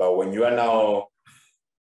 But when you are now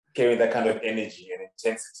carrying that kind of energy and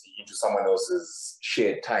intensity into someone else's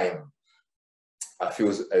shared time, I feel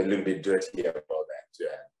a little bit dirty about that.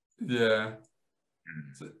 Yeah.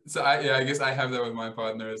 So I guess I have that with my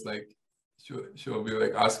partner. It's like she'll be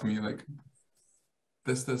like asking me like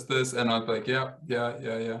this, and I'll be like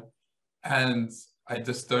yeah, and I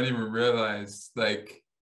just don't even realize like,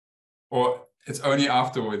 or it's only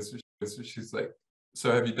afterwards she's like,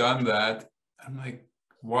 so have you done that? I'm like,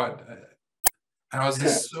 what? And I was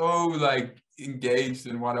just so like engaged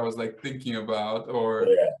in what I was like thinking about, or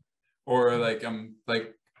like I'm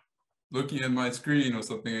like looking at my screen or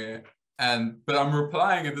something, but I'm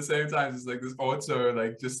replying at the same time. It's like this auto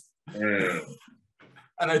like just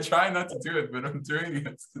and I try not to do it, but I'm doing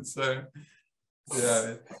it. So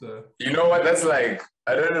yeah, you know what that's like?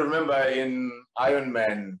 I don't remember in Iron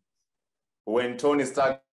Man when Tony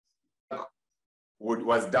Stark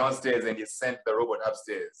was downstairs and he sent the robot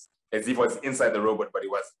upstairs as if he was inside the robot, but he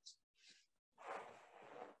wasn't.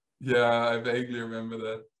 Yeah, I vaguely remember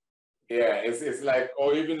that. Yeah, it's like,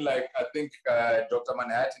 or even like, I think Dr.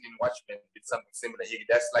 Manhattan in Watchmen did something similar. He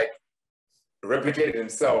just like replicated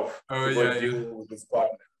himself to go deal with his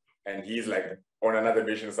partner. And he's like on another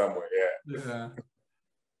mission somewhere,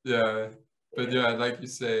 Yeah. But yeah, like you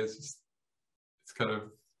say, it's kind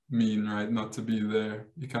of mean, right? Not to be there.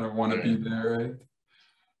 You kind of want to be there, right?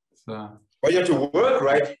 So. But you have to work,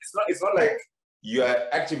 right? It's not like you are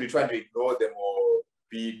actively trying to ignore them or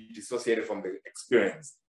be dissociated from the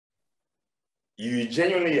experience. You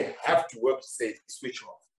genuinely have to work to say switch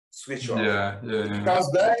off. Yeah. It comes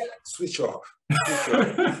back, switch off.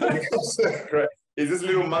 Right? Is this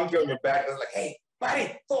little monkey on your back that's like, hey,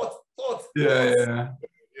 buddy, thoughts. Yeah.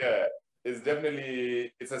 It's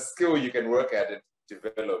definitely, it's a skill you can work at and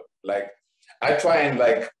develop. Like, I try and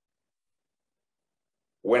like,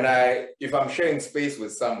 if I'm sharing space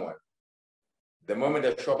with someone, the moment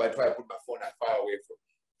I show up, I try to put my phone as far away from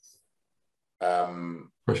me.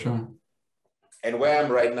 For sure. And where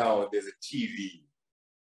I'm right now, there's a TV.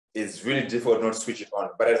 It's really difficult not to switch it on.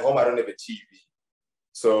 But at home, I don't have a TV.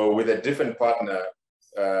 So with a different partner,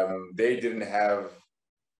 they didn't have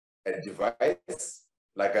a device,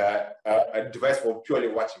 like a device for purely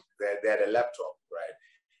watching. They had a laptop, right?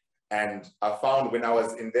 And I found when I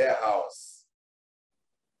was in their house,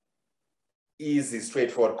 easy,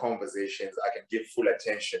 straightforward conversations, I can give full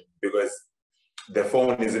attention because the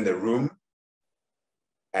phone is in the room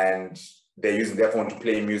and they're using their phone to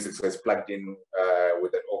play music. So it's plugged in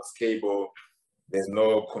with an aux cable. There's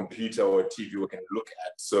no computer or TV we can look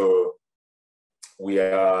at. So we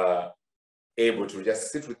are able to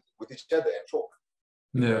just sit with each other and talk.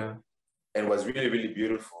 Yeah. And it was really, really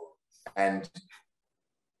beautiful. And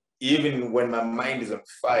even when my mind is on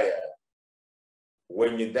fire,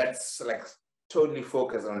 when that's like totally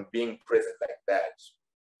focused on being present like that,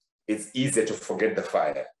 it's easier to forget the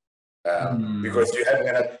fire. Because you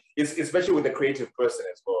have, especially with the creative person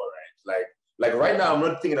as well, right? Like right now, I'm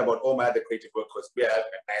not thinking about all my other creative work because we are having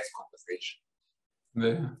a nice conversation.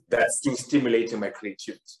 Yeah. That's still stimulating my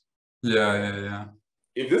creativity. Yeah.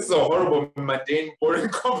 If this is a horrible, mundane, boring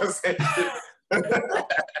conversation, then I'm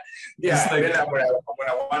gonna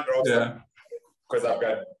wander off because I've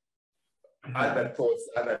got other better thoughts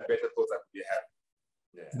I could be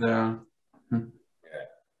having.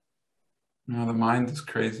 No, the mind is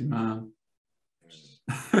crazy, man.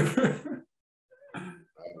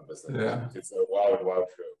 Yeah. It's a wild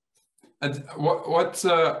show. And what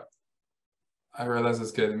I realize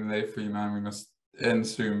it's getting late for you, man. We must end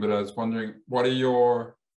soon, but I was wondering, what's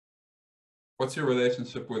your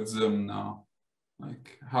relationship with Zoom now?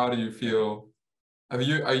 Like, how do you feel? Are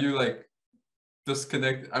you like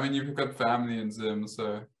disconnected? I mean, you've got family in Zoom,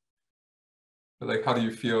 so But like, how do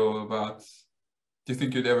you feel about? Do you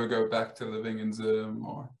think you'd ever go back to living in Zim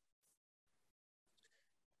or?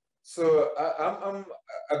 So I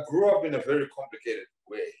grew up in a very complicated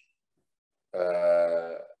way.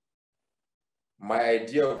 My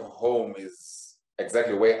idea of home is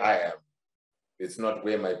exactly where I am. It's not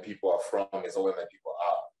where my people are from, it's not where my people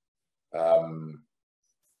are.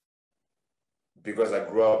 Because I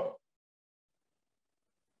grew up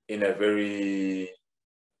in a very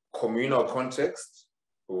communal context,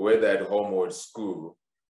 whether at home or at school.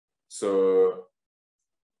 So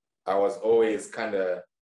I was always kind of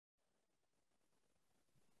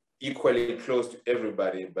equally close to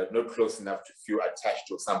everybody, but not close enough to feel attached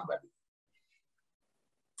to somebody.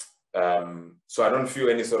 So I don't feel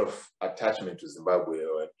any sort of attachment to Zimbabwe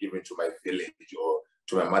or even to my village or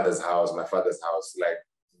to my mother's house, my father's house. Like,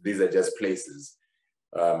 these are just places.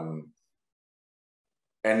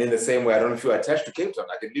 And in the same way, I don't feel attached to Cape Town.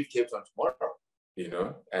 I can leave Cape Town tomorrow, you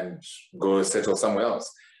know, and go settle somewhere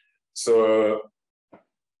else. So,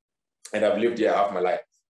 and I've lived here half my life,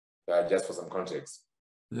 just for some context.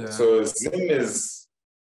 Yeah. So Zim is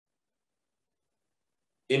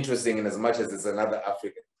interesting in as much as it's another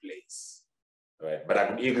African place, right? But I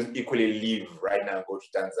could equally leave right now and go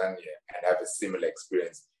to Tanzania and have a similar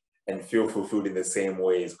experience and feel fulfilled in the same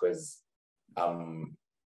ways, because I'm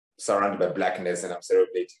surrounded by blackness and I'm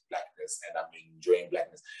celebrating blackness and I'm enjoying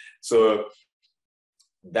blackness. So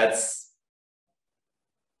that's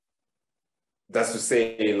to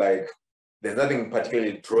say, like, there's nothing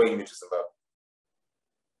particularly drawing me to Zimbabwe,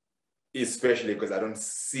 especially because I don't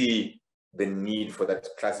see the need for that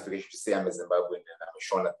classification to say I'm a Zimbabwean and I'm a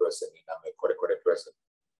Shona person and I'm a Kore person.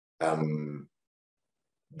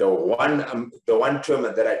 The one term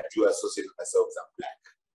that I do associate with myself is I'm black.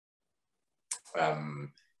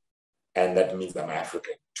 And that means I'm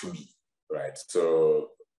African to me, right?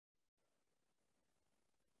 So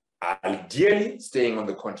ideally, staying on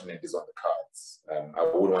the continent is on the cards. I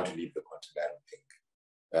wouldn't want to leave the continent, I don't think,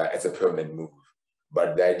 as a permanent move.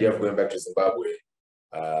 But the idea of going back to Zimbabwe,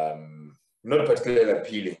 not particularly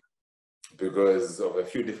appealing because of a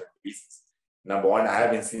few different reasons. Number one, I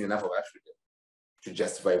haven't seen enough of Africa to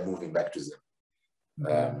justify moving back to Zim.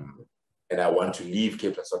 And I want to leave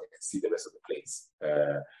Cape Town so I can see the rest of the place.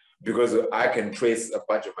 Because I can trace a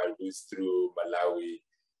bunch of my roots through Malawi,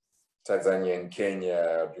 Tanzania, and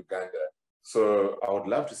Kenya, Uganda. So I would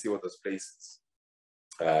love to see all those places,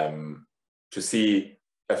 to see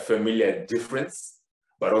a familiar difference,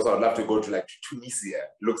 but also I'd love to go to, like,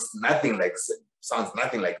 Tunisia. Looks nothing like Zim, sounds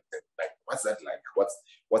nothing like that. Like, what's that like?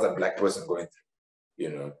 What's a black person going through,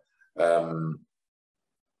 you know?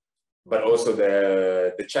 But also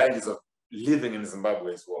the challenges of living in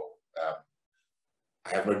Zimbabwe as well. I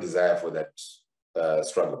have no desire for that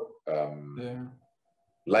struggle.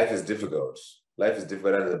 Life is difficult. Life is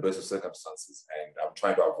difficult under the best of circumstances, and I'm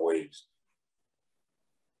trying to avoid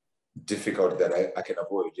difficulty that I can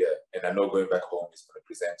avoid, yeah. And I know going back home is going to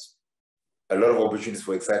present a lot of opportunities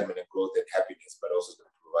for excitement and growth and happiness, but also going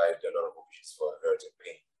to provide a lot of opportunities for hurt and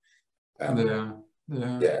pain.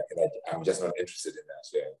 Yeah, and I'm just not interested in that,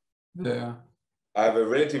 yeah. I have a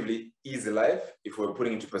relatively easy life if we're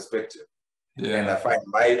putting it into perspective. And I find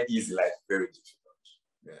my easy life very difficult.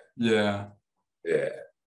 Yeah,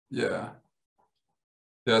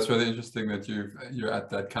 it's really interesting that you're at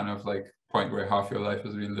that kind of like point where half your life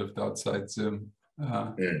has been lived outside Zim.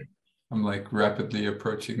 I'm like rapidly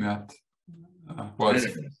approaching that. Well, it's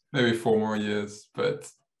maybe 4 more years,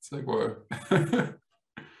 but it's like, whoa.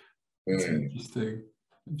 It's interesting.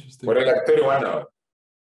 What are you, like 31 now?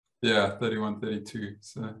 Yeah, 31, 32.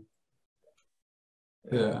 So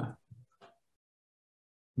yeah.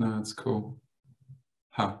 No, it's cool.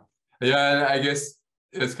 Huh. Yeah, I guess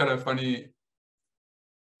it's kind of funny.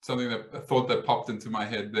 Something that a thought that popped into my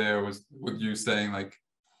head there was with you saying, like,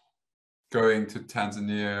 going to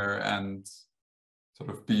Tanzania and sort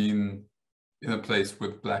of being in a place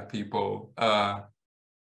with black people, how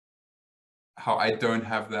I don't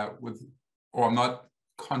have that with, or I'm not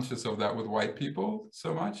conscious of that with white people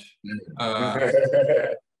so much.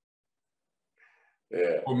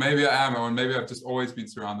 Or maybe I am, or maybe I've just always been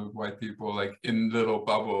surrounded with white people, like in little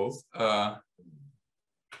bubbles.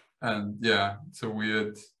 And yeah, it's a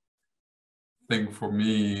weird thing for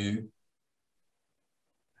me,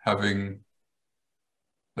 having,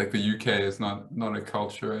 like, the UK is not a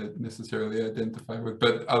culture I necessarily identify with,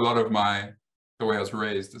 but a lot of the way I was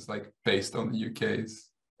raised is like based on the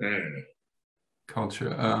UK's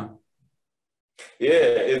culture. Yeah,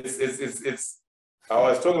 it's. I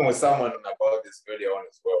was talking with someone about this earlier on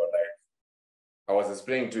as well. Like, I was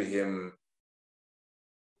explaining to him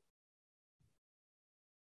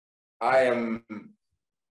I am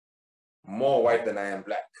more white than I am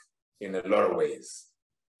black in a lot of ways,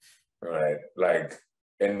 right? Like,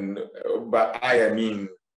 but I mean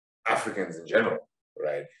Africans in general,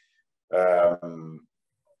 right?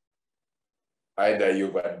 Either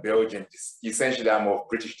you've got Belgian, essentially I'm of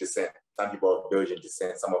British descent. Some people of Belgian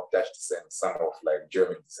descent, some of Dutch descent, some of like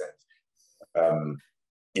German descent.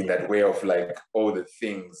 In that way of like all the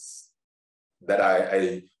things that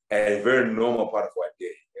a very normal part of our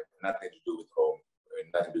day have nothing to do with home,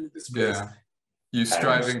 nothing to do with this place. Yeah, you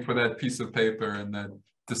striving for that piece of paper and that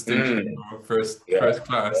distinction of first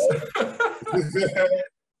class.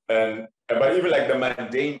 But even like the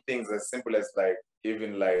mundane things, as simple as like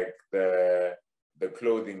even like the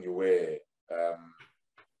clothing you wear,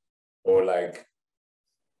 or like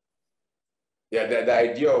the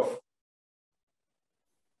idea of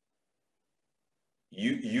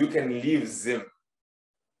you can leave Zim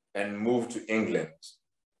and move to England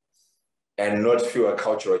and not feel a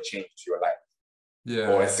cultural change to your life,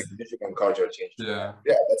 or a significant cultural change to your life.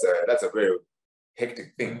 That's a very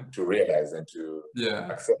hectic thing to realize and to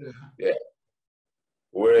accept.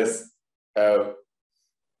 Whereas a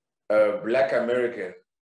Black American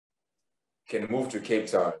can move to Cape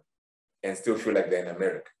Town and still feel like they're in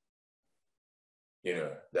America. You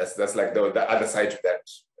know, that's like the other side to that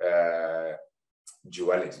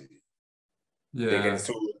duality. They can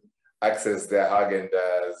still access their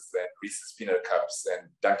Haagen-Dazs and Reese's peanut cups and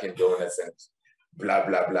Dunkin' Donuts and blah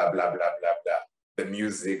blah blah blah blah blah blah. The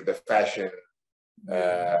music, the fashion,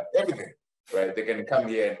 everything, right? They can come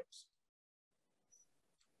here and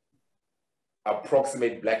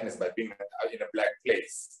approximate blackness by being in a black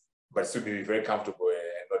place, but still be very comfortable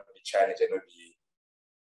and not be challenged and not be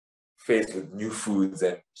faced with new foods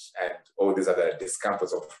and all these other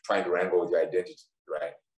discomforts of trying to wrangle your identity,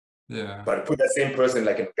 right? Yeah. But put that same person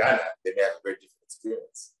like in Ghana, they may have a very different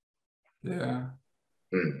experience. Yeah.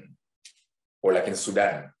 Or like in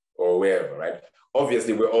Sudan or wherever, right?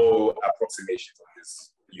 Obviously, we're all approximations of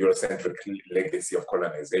this Eurocentric legacy of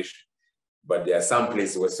colonization, but there are some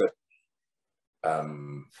places where certainly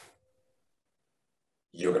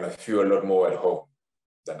you're gonna feel a lot more at home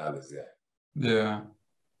than others. Yeah.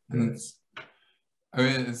 And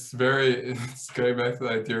it's going back to the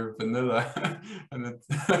idea of vanilla, and it's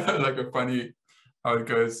like a funny how it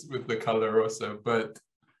goes with the color also. But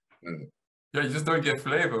you just don't get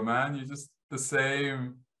flavor, man. You're just the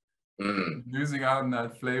same, losing out on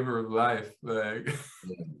that flavor of life. Like,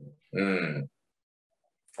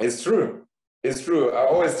 it's true. It's true. I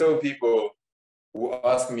always tell people who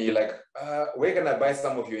ask me like, where can I buy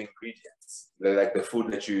some of your ingredients, like the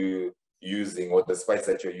food that you're using or the spice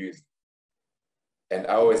that you're using? And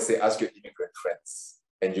I always say, ask your immigrant friends,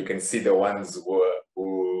 and you can see the ones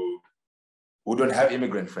who don't have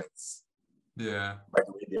immigrant friends. Yeah. By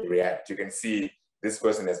the way they react, you can see this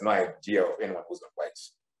person has no idea of anyone who's not white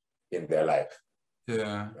in their life.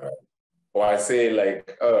 Yeah. Or I say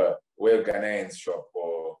like, where Ghanaians shop,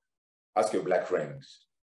 or ask your black friend,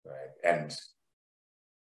 right? And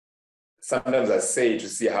sometimes I say to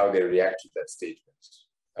see how they react to that statement.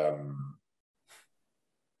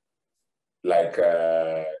 Like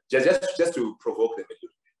just to provoke them a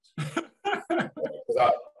little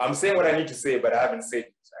bit. I'm saying what I need to say, but I haven't said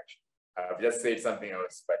it actually. I've just said something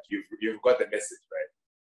else, but you've got the message,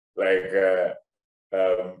 right?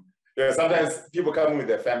 Like sometimes people come with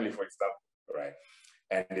their family, for example, right?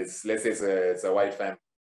 And let's say it's a white family,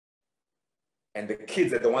 and the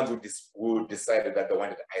kids are the ones who decided that they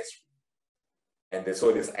wanted ice cream, and they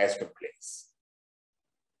saw this ice cream place.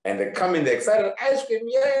 And they come in, they're excited, ice cream,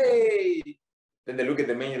 yay! Then they look at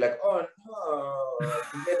the menu like, oh no,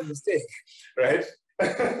 you made a mistake, right?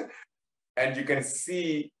 And you can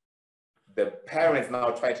see the parents now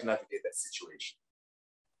trying to navigate that situation,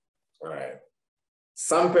 right?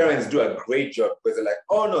 Some parents do a great job because they're like,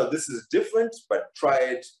 oh no, this is different, but try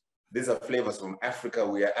it. These are flavors from Africa.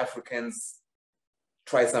 We are Africans.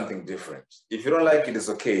 Try something different. If you don't like it, it's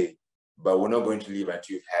okay, but we're not going to leave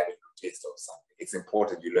until you've had a good taste of something. It's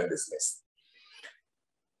important you learn this lesson.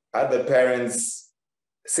 Other parents,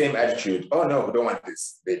 same attitude. Oh no, we don't want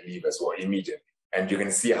this. They leave as well immediately. And you can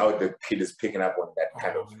see how the kid is picking up on that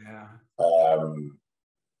kind of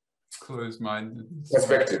closed-minded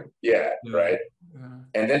perspective. Right? Yeah.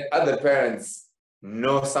 And then other parents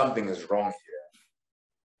know something is wrong here,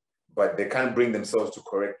 but they can't bring themselves to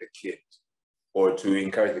correct the kid or to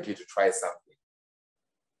encourage the kid to try something.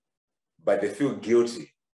 But they feel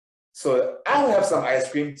guilty. So I'll have some ice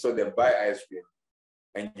cream, so they buy ice cream.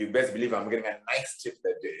 And you best believe I'm getting a nice tip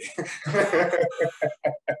that day.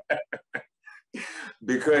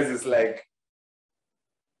 Because it's like,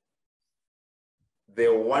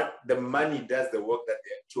 the money does the work that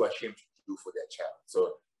they're too ashamed to do for their child.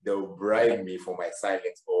 So they'll bribe me for my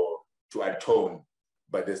silence or to atone,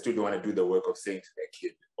 but they still don't want to do the work of saying to their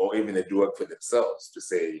kid, or even they do work for themselves to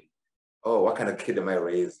say, oh, what kind of kid am I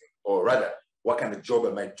raising? Or rather, what kind of job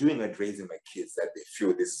am I doing at raising my kids that they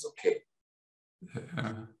feel this is okay?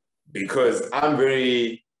 Because I'm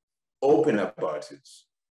very open about it,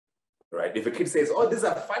 right? If a kid says, oh, these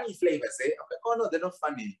are funny flavors, I'm like, oh, no, they're not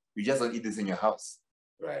funny. You just don't eat this in your house,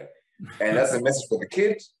 right? And that's a message for the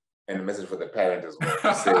kid and a message for the parent as well.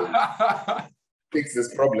 To say, fix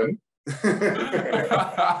this problem. You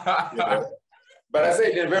know? But I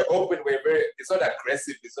say it in a very open way, it's not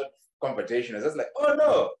aggressive, it's not confrontational. It's just like, oh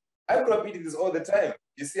no, I grew up eating this all the time.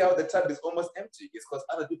 You see how the tub is almost empty? It's because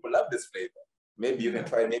other people love this flavor. Maybe you can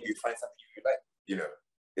try, maybe you find something you like, you know.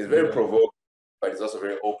 It's very provoking, but it's also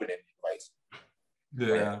very open and inviting.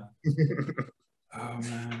 Yeah. Oh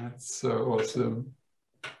man, that's so awesome.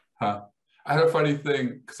 Huh. I had a funny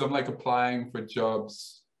thing, because I'm like applying for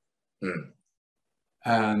jobs.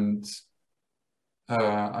 And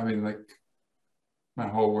I mean, like my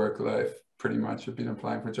whole work life, pretty much I've been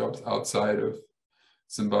applying for jobs outside of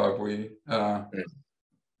Zimbabwe.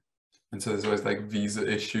 And so there's always like visa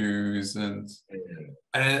issues, and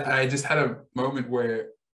I just had a moment where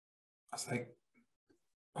I was like,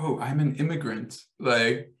 oh, I'm an immigrant.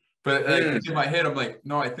 Like, but like in my head, I'm like,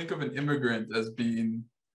 no, I think of an immigrant as being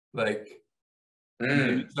like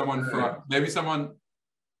maybe someone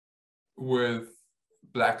with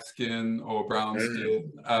black skin or brown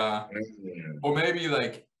skin, or maybe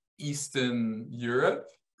like Eastern Europe,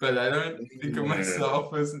 but I don't think of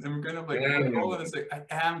myself as an immigrant. I'm like, hold on a sec, I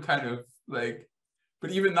am kind of like,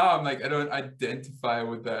 but even now I'm like, I don't identify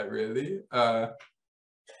with that really.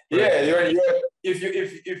 You're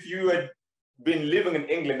if you had been living in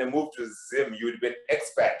England and moved to Zim, you would have been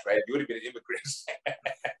expat, right? You would have been an immigrant.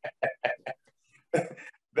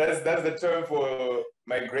 That's the term for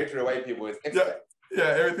migratory white people, is expat.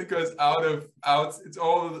 Yeah, everything goes out. It's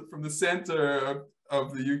all from the center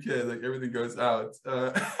of the UK. Like everything goes out.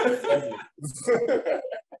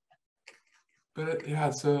 But yeah,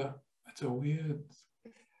 it's a weird,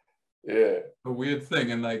 a weird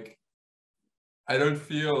thing, and like I don't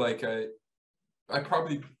feel like I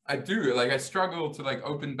do. Like I struggle to like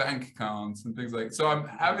open bank accounts and things like. So I'm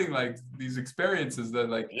having like these experiences that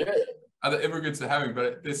like other immigrants are having,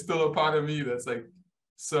 but there's still a part of me that's like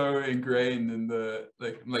so ingrained in the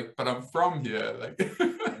like but I'm from here, like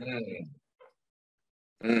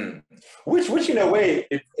which in a way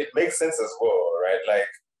it makes sense as well, right? Like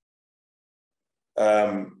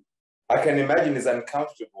I can imagine it's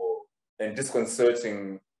uncomfortable and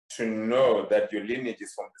disconcerting to know that your lineage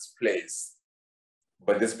is from this place,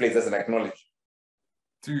 but this place doesn't acknowledge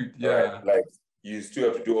you. Dude, right? Like you still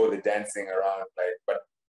have to do all the dancing around, like, but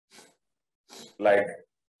like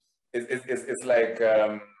it's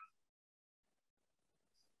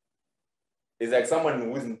like someone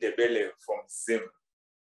who's in Ndebele from Zim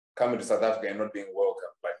coming to South Africa and not being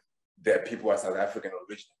welcome, but their people are South African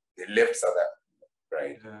origin. They left South Africa,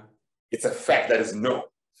 right? Yeah. It's a fact that is known,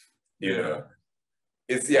 you know.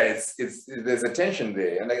 It's there's a tension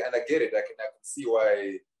there, and I get it. I can see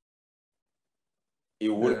why it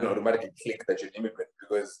wouldn't automatically click that you're an immigrant,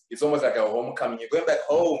 because it's almost like a homecoming. You're going back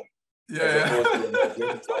home. As opposed to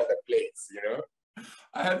going to another place, you know?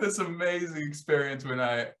 I had this amazing experience when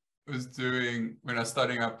I was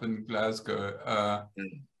studying up in Glasgow,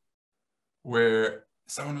 where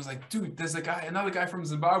someone was like, dude, there's another guy from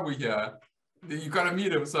Zimbabwe here. You gotta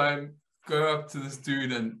meet him. So I go up to this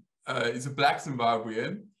dude, and he's a black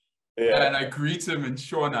Zimbabwean. And I greet him in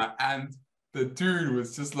Shona, and the dude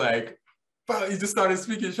was just like, he just started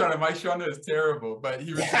speaking Shona. My Shona is terrible, but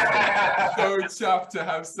he was just like, so chuffed to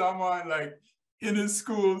have someone like in his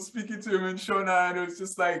school speaking to him in Shona, and it was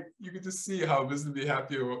just like you could just see how visibly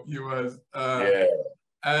happy he was.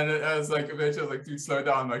 And I was like, eventually, I was like, dude, slow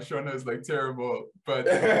down. My Shona is like terrible. But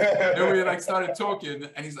then we like started talking,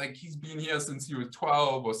 and he's like, he's been here since he was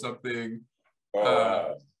 12 or something,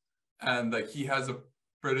 and like he has a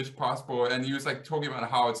British passport, and he was like talking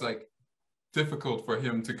about how it's like difficult for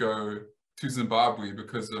him to go to Zimbabwe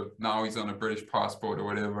because of now he's on a British passport or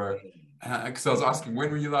whatever. And because I was asking, when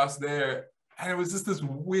were you last there? And it was just this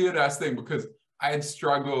weird ass thing, because I had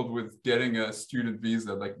struggled with getting a student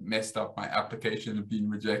visa, like messed up my application and being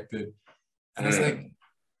rejected. And it's like,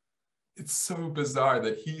 it's so bizarre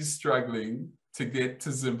that he's struggling to get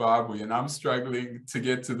to Zimbabwe and I'm struggling to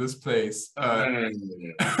get to this place.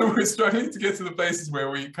 We're struggling to get to the places where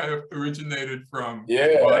we kind of originated from.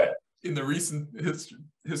 But in the recent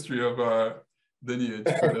history of our lineage.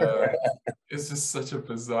 But, it's just such a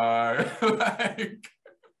bizarre, like.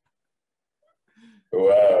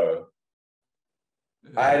 Wow.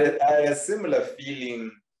 Yeah. I had a similar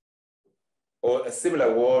feeling, or a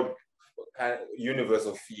similar world, kind of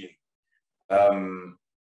universal feeling.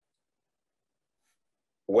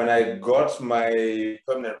 When I got my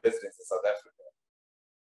permanent residence in South Africa,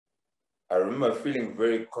 I remember feeling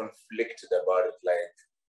very conflicted about it. Like,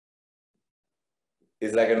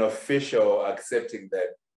 it's like an official accepting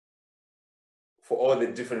that for all the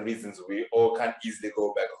different reasons, we all can't easily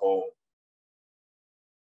go back home.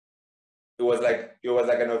 It was like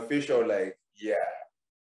an official, like, yeah,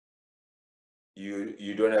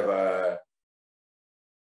 you don't have a,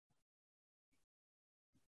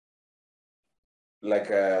 like,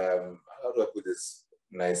 how do I put this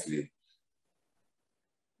nicely?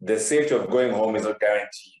 The safety of going home is not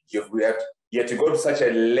guaranteed. You have to go to such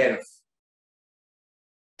a length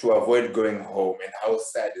to avoid going home, and how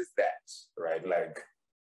sad is that, right? Like,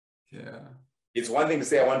 Yeah. it's one thing to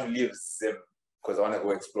say I want to leave Zim because I want to go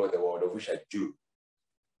explore the world, of which I do.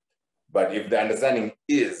 But if the understanding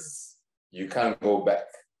is you can't go back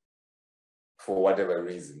for whatever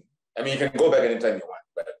reason, I mean, you can go back anytime you want,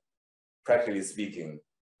 but practically speaking,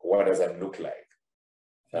 what does that look like?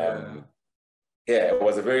 Yeah, it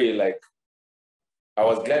was a very, like, I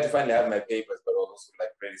was glad to finally have my papers, but also like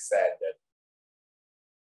really sad that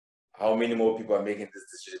how many more people are making this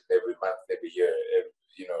decision every month, every year,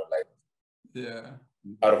 you know, like, yeah,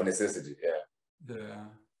 out of necessity. Yeah. Yeah.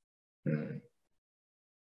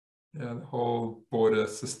 Yeah, the whole border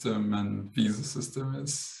system and visa system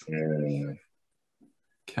is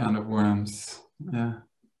can of worms. Yeah.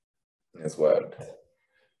 That's wild.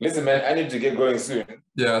 Listen, man, I need to get going soon.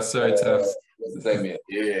 Yeah, sorry, Taps. Yeah.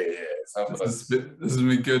 This has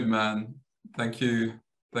been good, man. Thank you.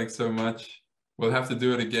 Thanks so much. We'll have to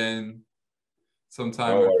do it again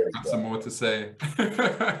sometime. No We'll worries, have some more to say.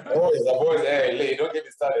 always, hey, Lee, don't get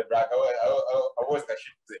me started, bro. I always got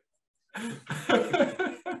shit to say.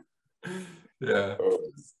 Yeah.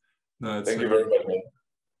 No, it's Thank you very much, man.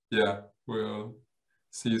 Yeah, we'll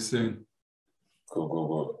see you soon.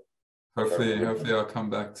 Cool. Hopefully I'll come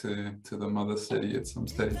back to the mother city at some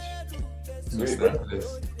stage. Sweet, bro.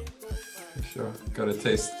 For sure. Gotta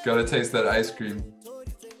taste that ice cream.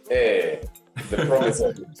 Hey, the promise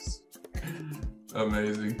of this.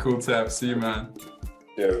 Amazing. Cool, Tap. See you, man.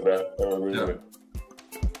 Yes, bro. Have a good one.